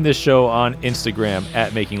can find this show on Instagram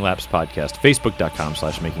at Making Laps Podcast,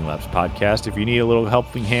 Facebook.com/Making Laps Podcast. If you need a little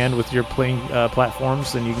helping hand with your playing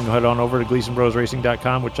platforms, then you can head on over to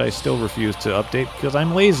GleasonBrosRacing.com, which I still refuse to update because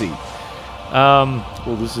I'm lazy.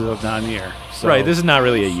 Well, this is a non-year. So right, this is not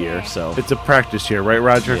really a year, so. It's a practice year, right,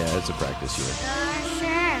 Roger? Yeah, it's a practice year.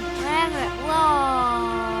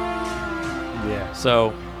 Yeah.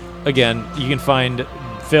 So, again, you can find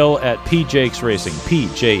Phil at PJakes Racing,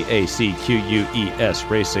 PJACQUES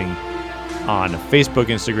Racing, on Facebook,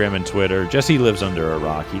 Instagram, and Twitter. Jesse lives under a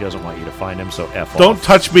rock. He doesn't want you to find him, so F off. Don't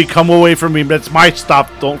touch me. Come away from me. That's my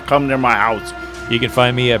stuff. Don't come near my house. You can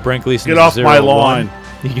find me at Brent Gleason. Get off my lawn.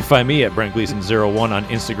 You can find me at Brent Gleason01 on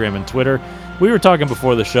Instagram and Twitter. We were talking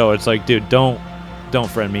before the show. It's like, dude, don't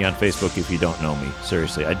friend me on Facebook if you don't know me.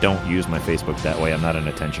 Seriously, I don't use my Facebook that way. I'm not an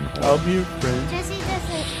attention whore. I'll be your friend. Jesse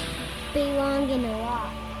doesn't belong in a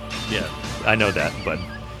lot. Yeah, I know that, but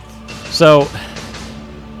so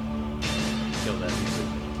kill that music.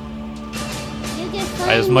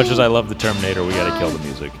 As much as I love the Terminator, we gotta kill the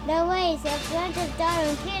music. The ways of Grand Theft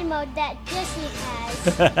Auto Kid mode that Jesse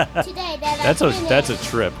has today. That's a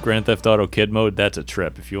trip. Grand Theft Auto Kid mode. That's a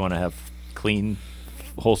trip. If you want to have clean,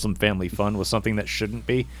 wholesome family fun with something that shouldn't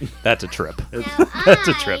be, that's a trip. That's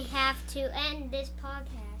a trip. I have to end this podcast.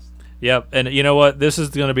 Yep, and you know what? This is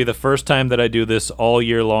going to be the first time that I do this all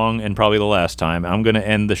year long, and probably the last time. I'm going to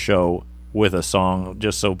end the show with a song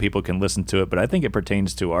just so people can listen to it, but I think it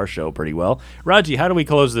pertains to our show pretty well. Raji, how do we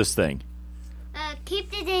close this thing? Keep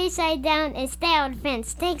the day side down and stay on the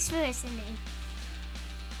fence. Thanks for listening.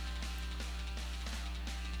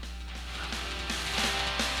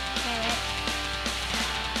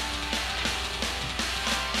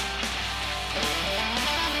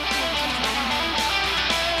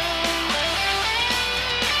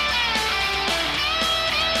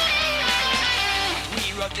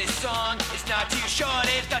 This song, it's not too short,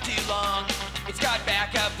 it's not too long. It's got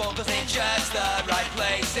backup vocals in just the right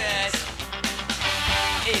places.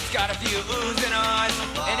 It's got a few oohs and ahs,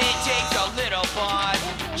 and it takes a little pause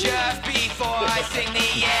just before I sing the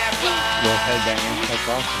anthem. Little headbanging, that's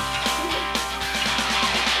awesome.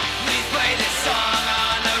 Please play this song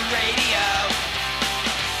on the radio.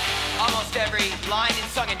 Almost every line is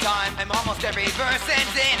sung in time, and almost every verse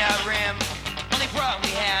ends in a rim. Only problem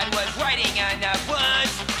we had was writing enough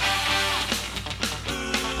words.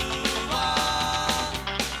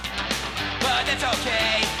 But that's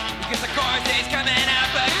okay, because the chorus is coming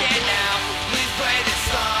up again now. Please play this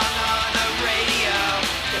song on the radio.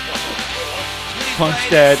 Please Punch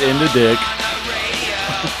Dad in the dick.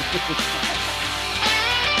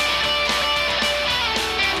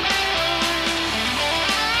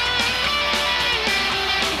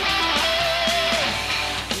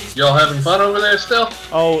 Y'all having fun over there still?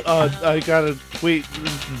 Oh, I got a tweet.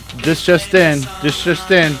 This just in.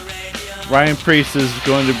 Ryan Preece is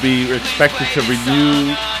going to be expected to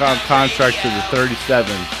renew contract to the 37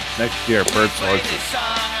 next year, Bird's Horses.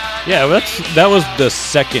 Yeah, that was the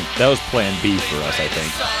second. That was Plan B for us, I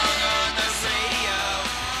think.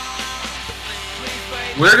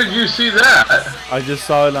 Where did you see that? I just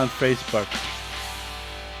saw it on Facebook.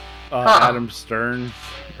 Adam Stern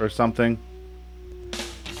or something.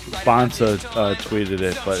 Bonsa tweeted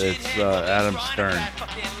it, but it's Adam Stern.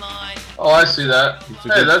 Oh, I see that.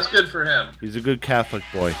 Hey, that's good for him. He's a good Catholic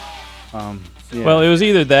boy. Yeah. Well, it was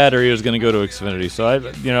either that or he was going to go to Xfinity. So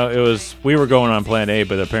we were going on Plan A,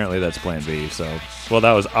 but apparently that's Plan B. So, well,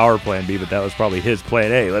 that was our Plan B, but that was probably his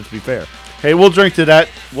Plan A. Let's be fair. Hey, we'll drink to that.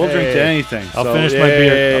 We'll drink to anything. I'll finish my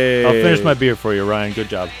beer. I'll finish my beer for you, Ryan. Good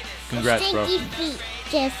job. Congrats, bro. Stinky feet,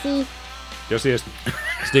 Jesse. Jesse has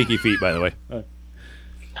stinky feet, by the way.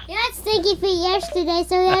 You had stinky feet yesterday,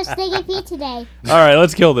 so you have stinky feet today. All right,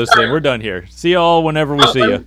 let's kill this thing. We're done here. See y'all whenever we see you.